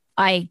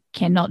 I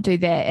cannot do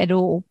that at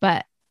all.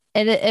 But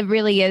it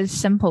really is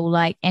simple,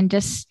 like, and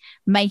just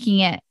making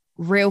it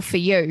real for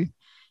you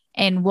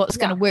and what's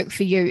going to work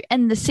for you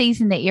in the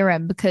season that you're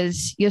in,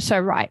 because you're so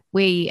right.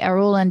 We are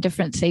all in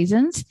different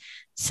seasons,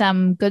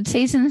 some good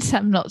seasons,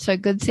 some not so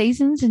good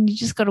seasons, and you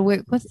just got to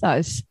work with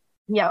those.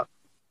 Yep.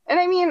 And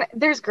I mean,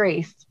 there's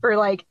grace for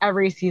like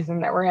every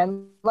season that we're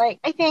in. Like,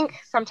 I think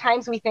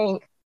sometimes we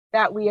think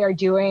that we're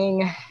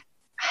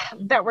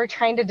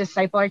trying to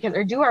disciple our kids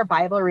or do our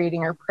Bible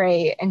reading or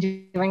pray and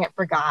doing it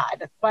for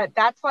God. But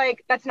that's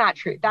not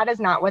true. That is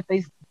not what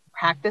these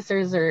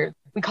practices, or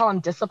we call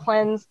them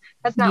disciplines.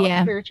 That's not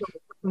what spiritual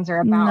disciplines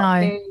are about.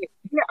 No.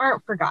 They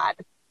aren't for God.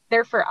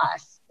 They're for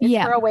us.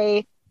 It's for a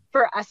way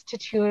for us to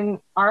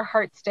tune our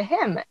hearts to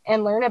Him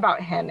and learn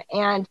about Him.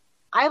 And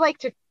I like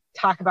to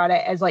talk about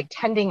it as like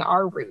tending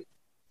our roots,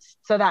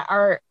 so that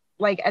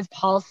like as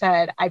Paul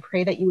said, I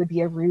pray that you would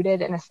be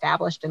rooted and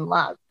established in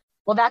love.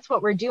 Well, that's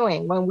what we're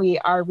doing when we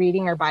are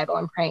reading our Bible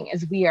and praying,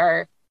 is we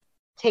are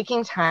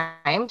taking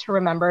time to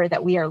remember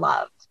that we are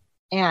loved.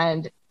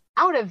 And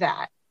out of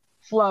that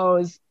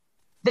flows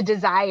the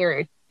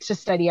desire to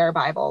study our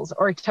Bibles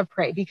or to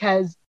pray,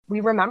 because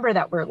we remember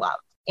that we're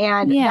loved.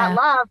 And that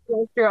love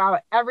goes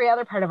throughout every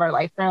other part of our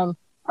life, from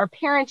our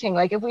parenting.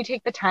 Like if we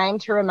take the time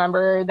to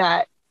remember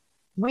that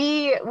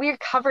we're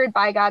covered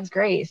by God's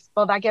grace,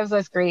 well, that gives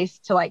us grace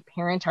to like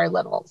parent our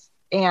littles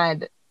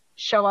and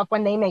show up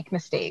when they make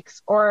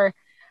mistakes,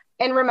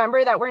 and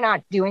remember that we're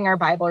not doing our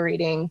Bible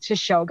reading to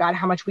show God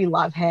how much we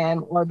love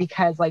Him, or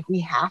because like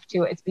we have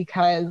to. It's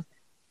because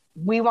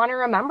we want to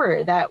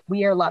remember that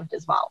we are loved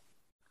as well.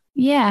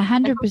 Yeah,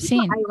 100%.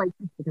 I like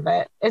to think of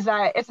it is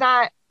that it's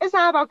not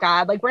about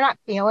God. Like we're not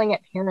failing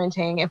at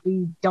parenting if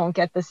we don't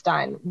get this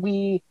done.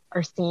 We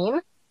are seen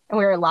and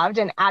we are loved,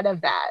 and out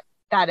of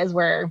that is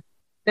where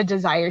the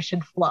desire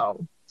should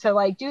flow to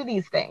like do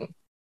these things.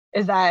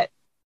 Is that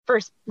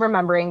first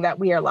remembering that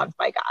we are loved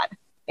by God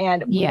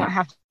and we Yeah. don't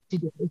have to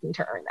do anything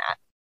to earn that.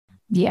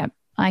 Yeah,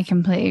 I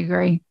completely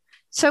agree.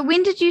 So,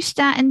 when did you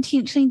start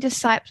intentionally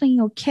discipling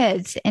your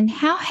kids, and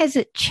how has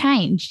it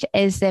changed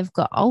as they've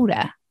got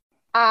older?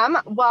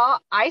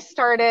 Well, I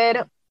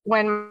started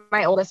when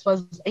my oldest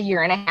was a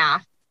year and a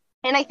half.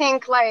 And I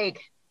think like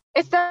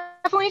it's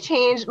definitely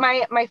changed.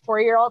 My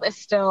 4-year-old is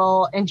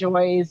still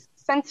enjoys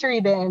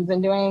sensory bins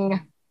and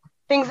doing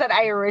things that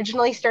I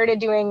originally started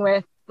doing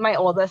with my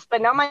oldest,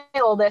 but now my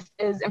oldest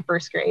is in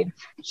first grade.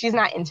 She's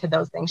not into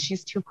those things.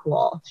 She's too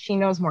cool. She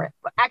knows more.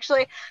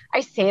 Actually,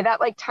 I say that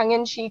like tongue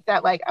in cheek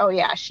that like, oh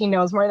yeah, she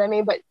knows more than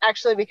me, but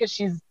actually because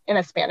she's in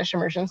a Spanish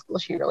immersion school,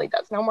 she really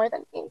does know more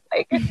than me.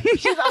 Like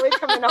she's always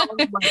coming home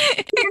like,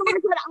 I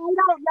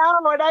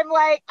don't know. And I'm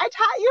like, I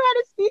taught you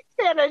how to speak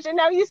Spanish and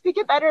now you speak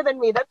it better than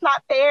me. That's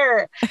not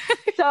fair.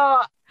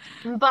 So,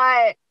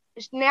 but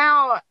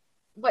now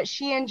what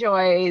she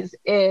enjoys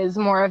is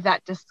more of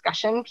that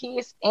discussion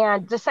piece,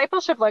 and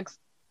discipleship looks,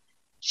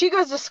 she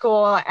goes to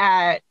school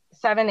at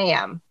 7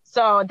 a.m.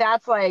 So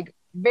that's like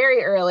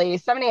very early,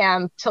 7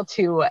 a.m. till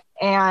 2.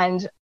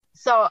 And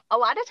so a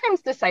lot of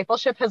times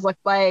discipleship has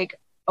looked like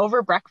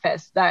over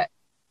breakfast that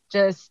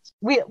just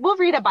we'll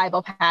read a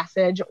Bible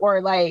passage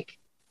or like,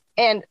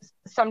 and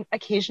some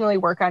occasionally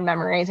work on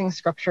memorizing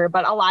scripture.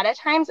 But a lot of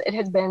times it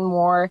has been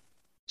more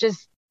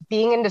just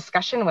being in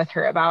discussion with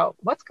her about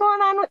what's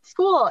going on with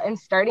school and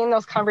starting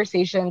those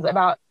conversations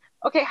about,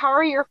 okay, how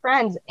are your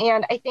friends?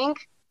 And I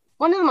think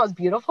one of the most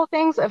beautiful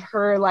things of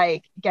her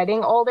like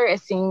getting older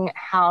is seeing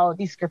how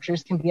these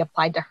scriptures can be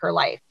applied to her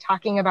life,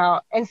 talking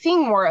about and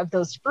seeing more of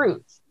those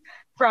fruits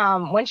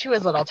from when she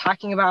was little,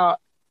 talking about,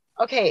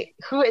 okay,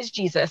 who is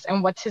Jesus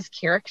and what's his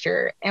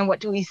character and what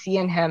do we see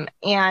in him?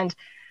 And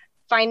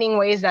finding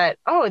ways that,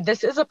 oh,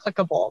 this is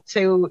applicable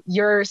to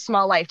your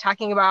small life,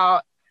 talking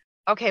about,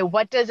 okay,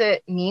 what does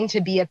it mean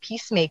to be a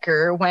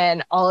peacemaker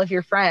when all of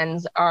your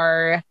friends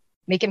are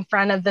making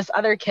fun of this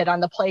other kid on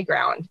the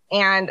playground?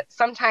 And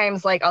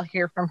sometimes like I'll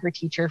hear from her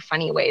teacher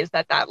funny ways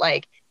that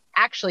like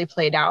actually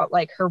played out,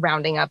 like her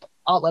rounding up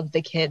all of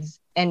the kids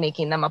and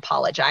making them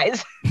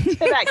apologize to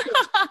that kid.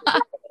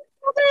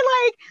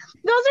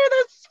 Those are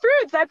the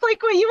fruits. That's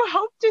like what you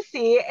hope to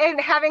see.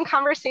 And having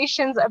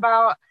conversations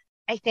about,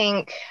 I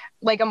think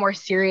like a more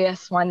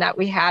serious one that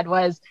we had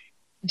was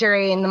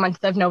during the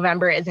month of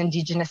November is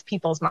Indigenous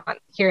Peoples Month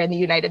here in the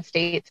United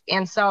States.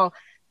 And so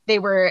they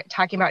were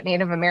talking about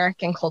Native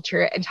American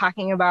culture and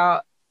talking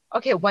about,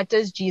 okay, what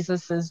does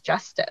Jesus's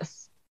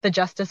justice, the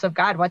justice of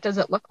God, what does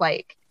it look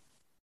like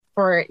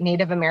for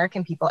Native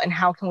American people and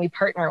how can we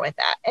partner with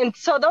that? And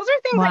so those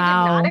are things I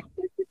did not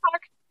expect to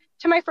talk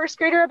to my first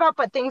grader about,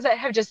 but things that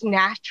have just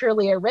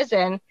naturally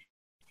arisen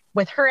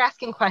with her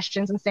asking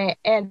questions and saying,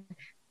 and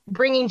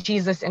bringing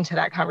Jesus into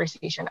that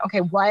conversation.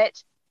 Okay,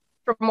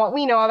 from what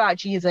we know about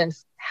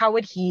Jesus, how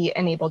would he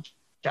enable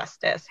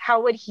justice?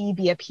 How would he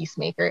be a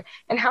peacemaker?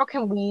 And how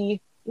can we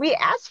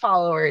as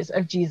followers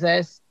of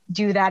Jesus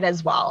do that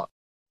as well?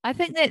 I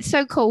think that's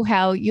so cool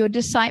how you're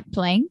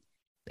discipling,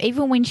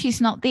 even when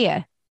she's not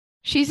there.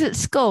 She's at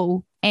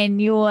school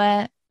and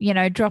you're,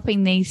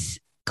 dropping these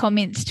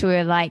comments to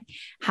her like,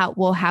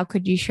 how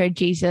could you show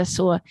Jesus,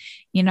 or,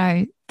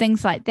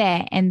 things like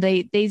that. And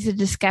these are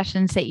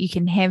discussions that you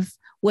can have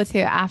with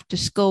her after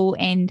school,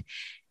 and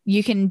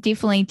you can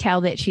definitely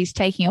tell that she's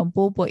taking on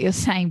board what you're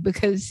saying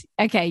because,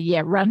 okay,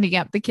 yeah, rounding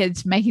up the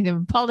kids, making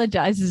them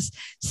apologize is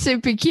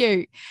super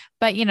cute.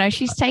 But,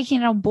 she's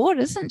taking it on board,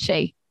 isn't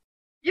she?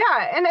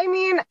 Yeah. And I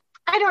mean,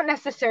 I don't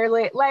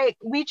necessarily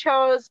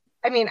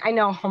I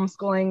know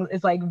homeschooling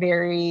is like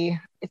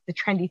it's the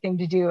trendy thing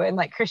to do in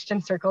like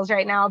Christian circles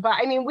right now. But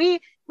I mean,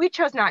 we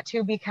chose not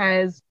to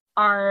because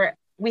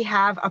we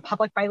have a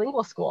public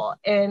bilingual school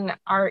in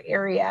our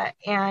area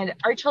and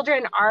our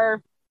children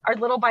are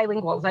little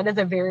bilinguals. That is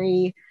a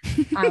very,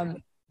 my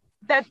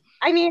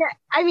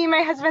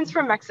husband's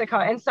from Mexico.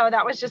 And so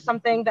that was just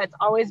something that's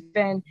always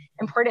been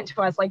important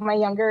to us. Like my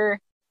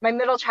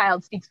middle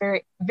child speaks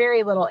very,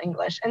 very little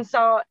English. And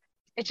so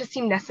it just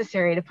seemed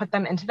necessary to put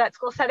them into that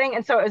school setting.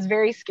 And so it was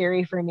very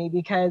scary for me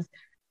because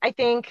I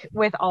think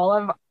with all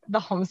of the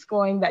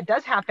homeschooling that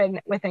does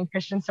happen within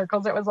Christian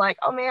circles, it was like,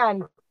 oh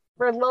man,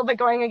 we're a little bit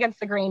going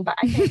against the grain, but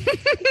I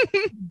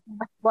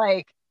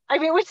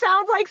think which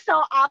sounds like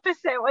so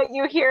opposite what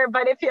you hear,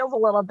 but it feels a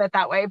little bit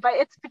that way.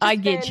 But I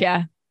get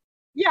you.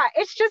 Yeah,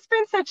 it's just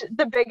been such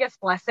the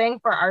biggest blessing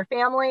for our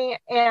family,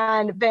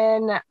 and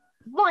been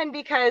one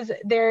because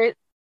they're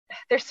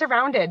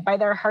surrounded by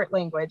their heart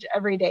language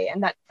every day,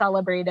 and that's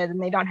celebrated,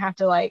 and they don't have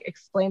to like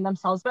explain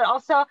themselves, but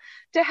also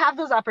to have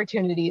those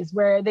opportunities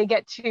where they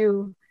get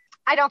to.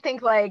 I don't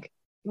think like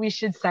we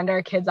should send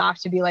our kids off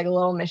to be like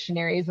little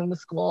missionaries in the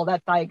school.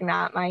 That's like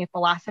not my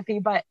philosophy,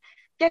 but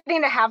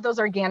getting to have those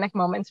organic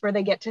moments where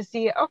they get to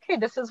see, okay,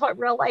 this is what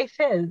real life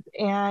is.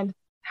 And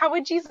how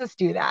would Jesus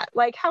do that?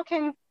 Like, how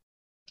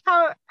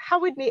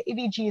would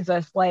maybe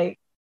Jesus like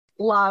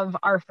love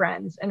our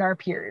friends and our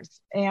peers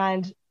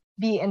and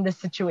be in this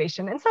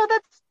situation? And so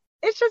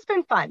it's just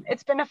been fun.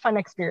 It's been a fun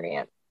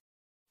experience.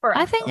 for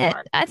I us think so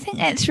far. I think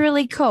that's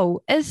really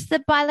cool. Is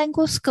the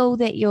bilingual school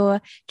that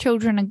your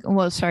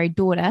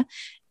daughter,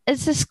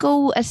 is the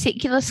school a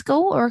secular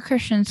school or a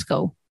Christian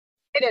school?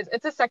 It is.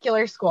 It's a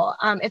secular school.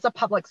 It's a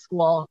public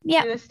school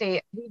Yeah. through the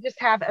state. We just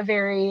have a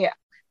very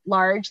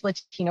large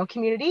Latino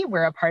community.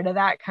 We're a part of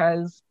that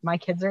because my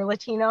kids are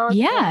Latinos.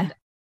 Yeah. And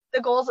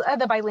the goals of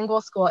the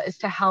bilingual school is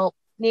to help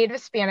native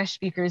Spanish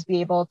speakers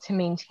be able to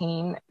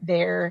maintain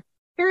their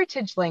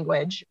heritage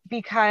language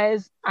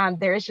because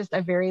there is just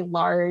a very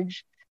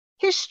large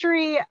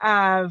history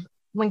of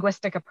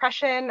linguistic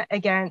oppression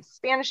against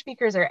Spanish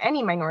speakers or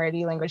any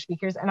minority language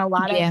speakers. And a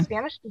lot of Yeah.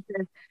 Spanish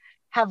speakers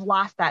have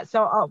lost that.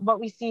 So what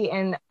we see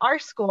in our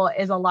school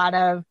is a lot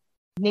of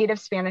native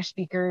Spanish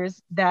speakers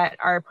that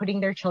are putting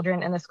their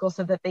children in the school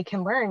so that they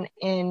can learn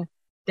in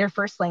their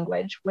first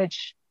language,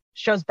 which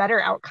shows better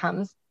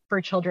outcomes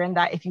for children,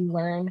 that if you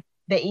learn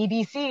the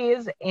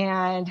ABCs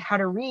and how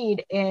to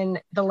read in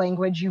the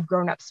language you've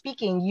grown up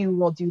speaking, you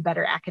will do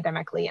better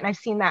academically. And I've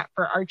seen that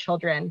for our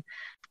children.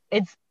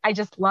 I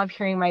just love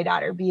hearing my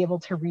daughter be able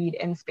to read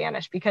in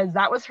Spanish because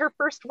that was her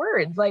first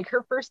words,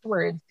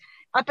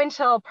 up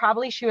until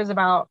probably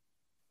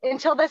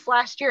until this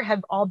last year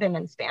have all been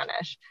in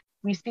Spanish.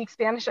 We speak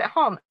Spanish at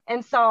home.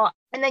 And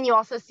then you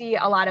also see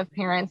a lot of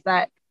parents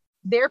that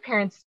their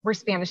parents were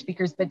Spanish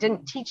speakers, but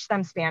didn't teach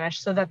them Spanish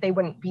so that they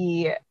wouldn't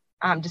be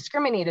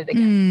discriminated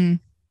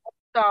against.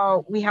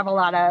 So we have a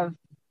lot of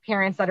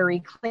parents that are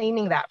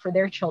reclaiming that for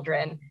their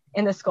children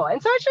in the school.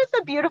 And so it's just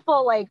a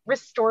beautiful,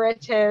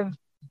 restorative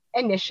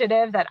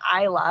initiative that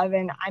I love.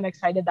 And I'm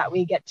excited that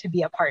we get to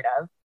be a part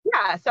of.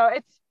 Yeah. So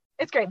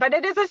it's great, but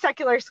it is a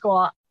secular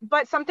school.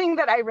 But something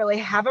that I really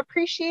have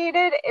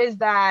appreciated is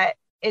that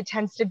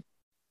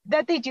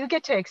that they do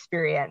get to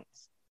experience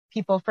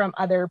people from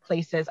other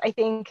places. I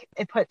think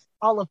it puts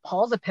all of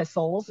Paul's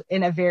epistles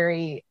in a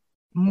very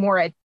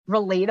more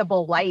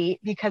relatable light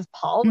because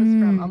Paul was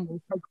from a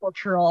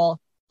multicultural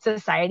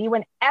society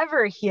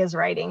whenever he is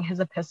writing his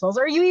epistles,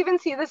 or you even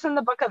see this in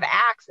the book of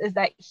Acts, is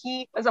that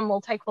he was a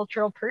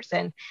multicultural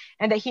person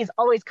and that he's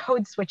always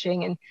code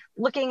switching and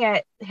looking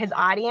at his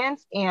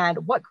audience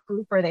and what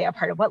group are they a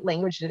part of, what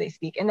language do they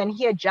speak, and then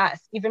he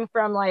adjusts even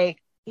from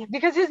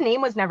because his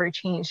name was never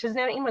changed. His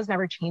name was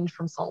never changed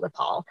from Saul to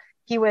Paul.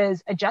 He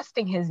was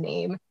adjusting his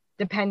name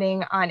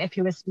depending on if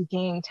he was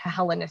speaking to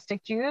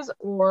Hellenistic Jews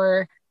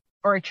or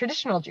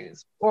traditional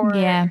Jews or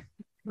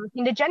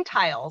talking to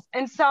Gentiles.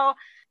 And so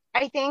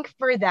I think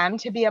for them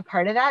to be a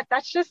part of that,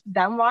 that's just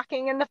them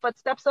walking in the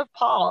footsteps of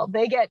Paul.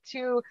 They get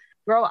to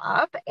grow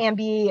up and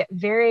be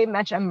very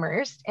much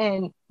immersed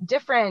in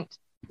different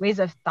ways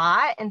of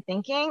thought and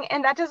thinking.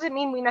 And that doesn't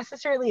mean we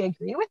necessarily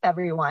agree with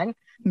everyone,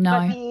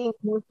 but being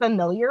more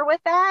familiar with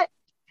that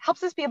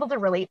helps us be able to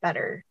relate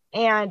better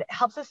and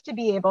helps us to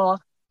be able,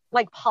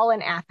 like Paul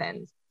in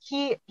Athens,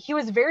 he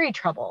was very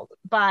troubled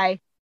by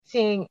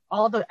seeing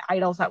all the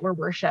idols that were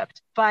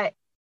worshipped. But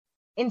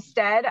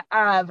instead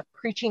of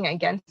preaching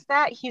against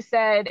that, he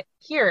said,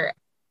 here,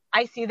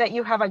 I see that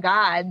you have a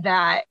God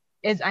that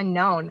is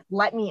unknown.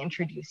 Let me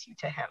introduce you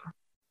to him.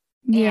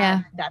 Yeah.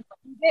 And that's what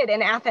he did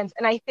in Athens.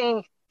 And I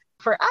think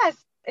for us,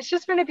 it's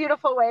just been a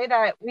beautiful way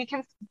that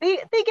they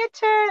get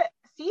to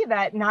see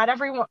that not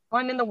everyone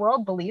in the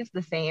world believes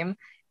the same,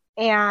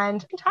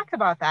 and talk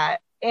about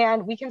that.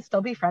 And we can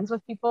still be friends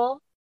with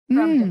people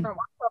from different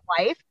walks of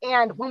life.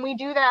 And when we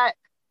do that,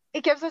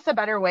 it gives us a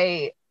better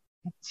way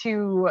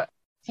to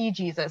see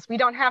Jesus. We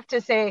don't have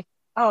to say,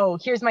 oh,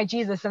 here's my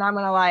Jesus, and I'm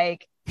going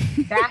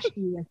to bash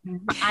you with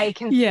him. I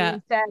can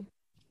instead,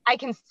 I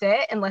can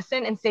sit and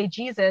listen and say,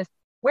 Jesus,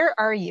 where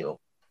are you?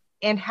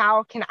 And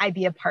how can I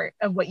be a part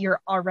of what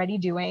you're already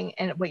doing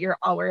and what you're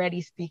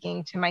already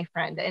speaking to my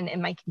friend and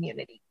in my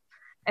community?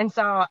 And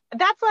so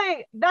that's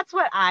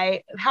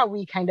how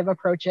we kind of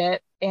approach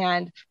it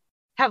and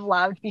have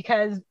loved,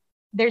 because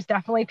there's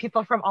definitely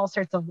people from all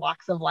sorts of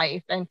walks of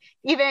life. And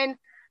even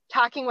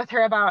talking with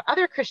her about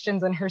other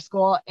Christians in her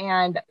school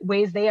and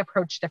ways they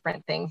approach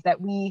different things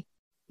that we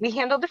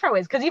handle different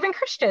ways. Because even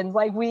Christians,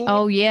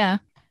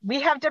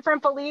 we have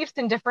different beliefs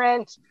and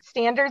different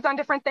standards on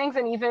different things.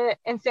 And even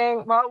in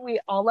saying, well, we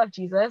all love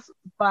Jesus,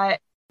 but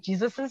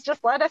Jesus has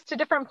just led us to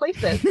different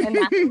places. And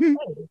that's okay.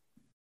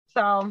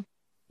 So,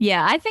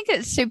 yeah, I think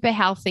it's super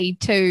healthy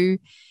to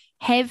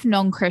have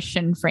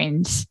non-Christian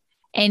friends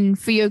and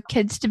for your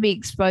kids to be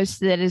exposed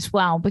to that as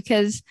well,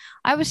 because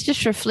I was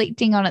just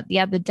reflecting on it the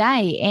other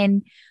day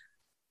and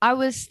I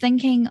was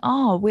thinking,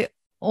 we're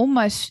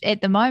almost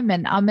at the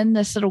moment, I'm in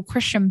this little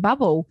Christian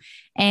bubble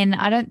and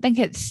I don't think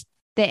it's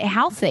that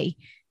healthy.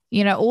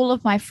 You know, all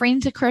of my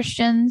friends are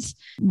Christians,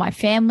 my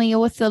family are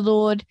with the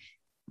Lord,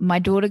 my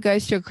daughter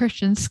goes to a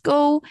Christian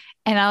school,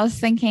 and I was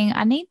thinking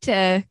I need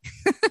to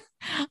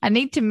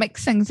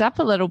mix things up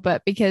a little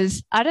bit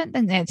because I don't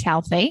think that's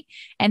healthy.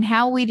 And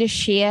how are we to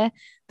share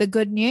the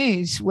good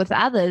news with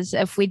others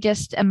if we're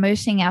just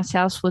immersing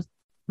ourselves with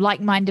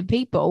like-minded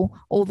people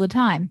all the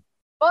time?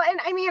 Well, and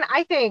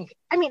I think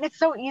it's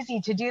so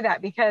easy to do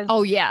that because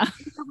where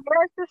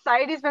our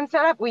society's been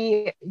set up,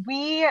 we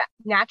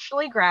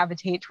naturally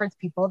gravitate towards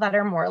people that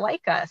are more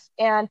like us.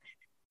 And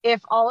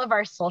if all of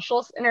our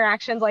social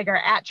interactions like are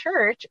at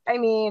church, I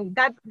mean,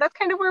 that's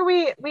kind of where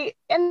we,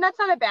 and that's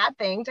not a bad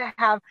thing to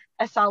have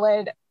a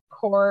solid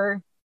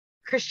core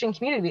Christian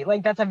community.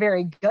 Like that's a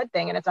very good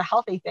thing and it's a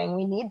healthy thing.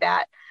 We need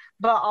that.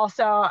 But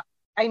also,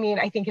 I mean,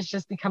 I think it's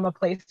just become a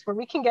place where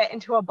we can get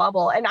into a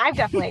bubble. And I've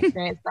definitely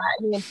experienced that.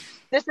 I mean,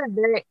 this is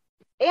very,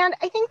 and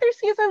I think there's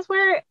seasons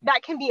where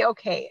that can be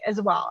okay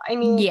as well. I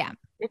mean, Yeah.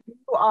 if you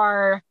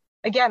are,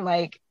 again,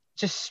 like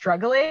just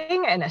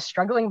struggling and a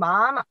struggling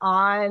mom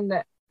on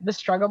the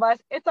struggle bus,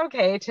 it's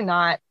okay to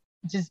not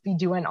just be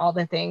doing all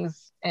the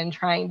things and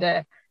trying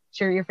to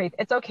share your faith.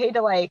 It's okay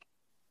to like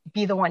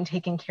be the one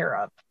taken care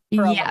of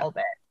for a little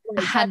bit.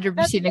 Like,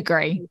 100%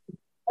 agree.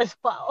 As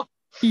well.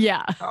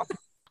 Yeah. So.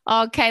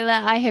 Oh,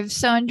 Kayla, I have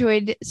so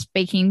enjoyed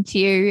speaking to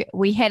you.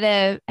 We had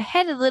a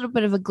little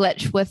bit of a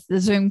glitch with the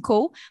Zoom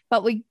call,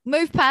 but we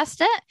moved past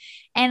it,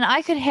 and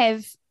I could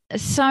have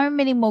so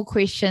many more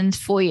questions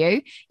for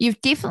you. You've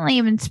definitely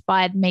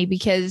inspired me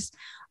because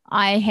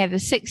I have a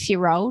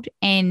 6-year-old,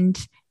 and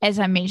as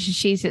I mentioned,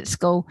 she's at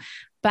school,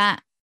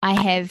 but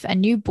I have a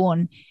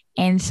newborn,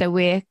 and so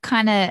we're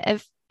kind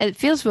of, it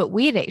feels a bit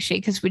weird actually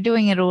because we're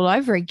doing it all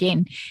over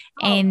again.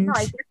 And no,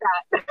 I get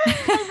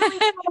that.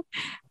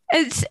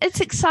 it's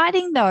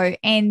exciting though,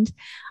 and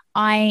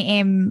I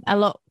am a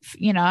lot,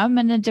 I'm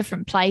in a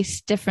different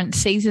place, different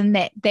season.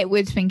 That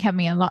word's been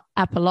coming up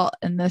a lot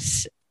in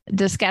this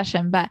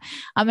discussion, but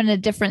I'm in a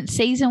different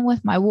season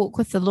with my walk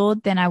with the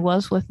Lord than I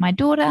was with my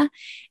daughter,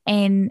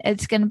 and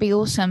it's going to be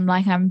awesome.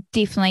 Like I'm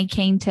definitely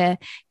keen to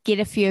get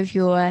a few of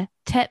your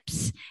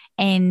tips,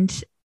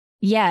 and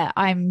yeah,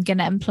 I'm going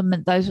to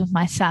implement those with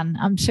my son.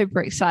 I'm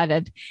super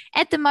excited.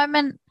 At the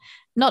moment,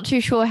 not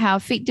too sure how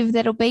effective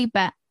that'll be,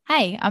 but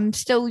hey, I'm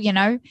still,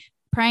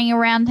 praying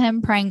around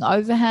him, praying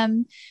over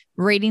him,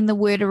 reading the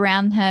word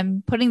around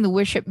him, putting the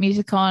worship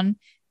music on,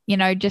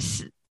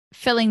 just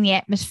filling the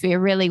atmosphere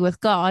really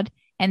with God.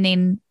 And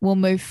then we'll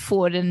move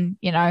forward and,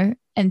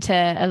 into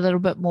a little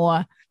bit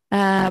more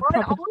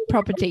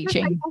proper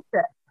teaching.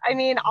 I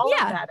mean, all of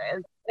that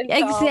is.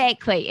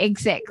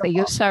 Exactly.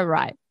 You're so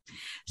right.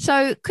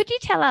 So could you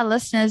tell our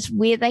listeners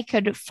where they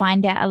could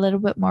find out a little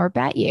bit more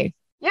about you?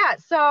 Yeah,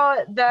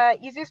 so the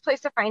easiest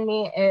place to find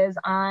me is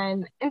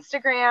on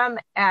Instagram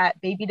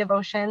at Baby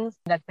Devotions.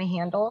 That's my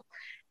handle.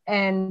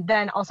 And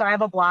then also I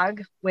have a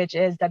blog, which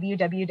is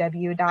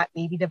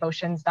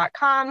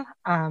www.babydevotions.com.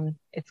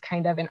 It's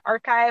kind of an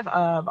archive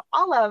of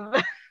all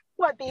of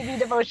what Baby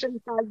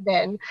Devotions has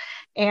been.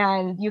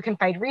 And you can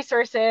find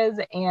resources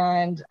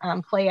and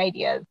play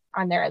ideas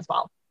on there as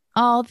well.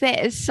 Oh,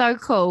 that is so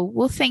cool.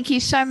 Well, thank you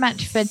so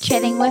much for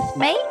chatting with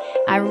me.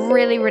 I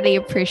really, really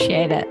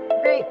appreciate it.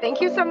 Great. Thank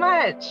you so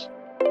much.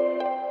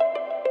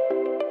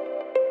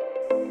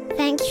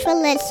 Thanks for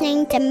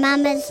listening to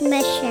Mama's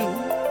Mission.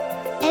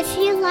 If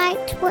you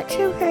liked what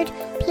you heard,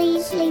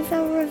 please leave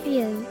a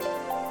review.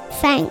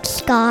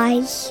 Thanks,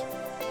 guys.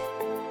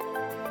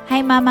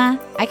 Hey, Mama.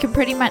 I can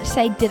pretty much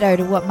say ditto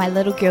to what my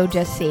little girl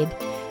just said.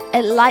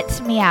 It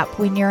lights me up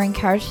when you're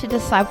encouraged to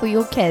disciple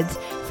your kids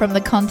from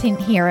the content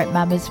here at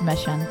Mama's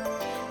Mission.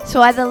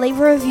 So either leave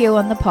a review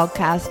on the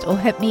podcast or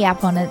hit me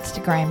up on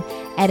Instagram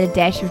at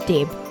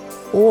 @a-deb.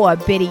 Or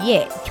better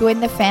yet,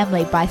 join the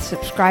family by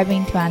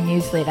subscribing to our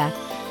newsletter.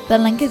 The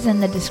link is in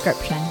the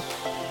description.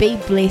 Be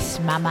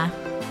blessed, Mama.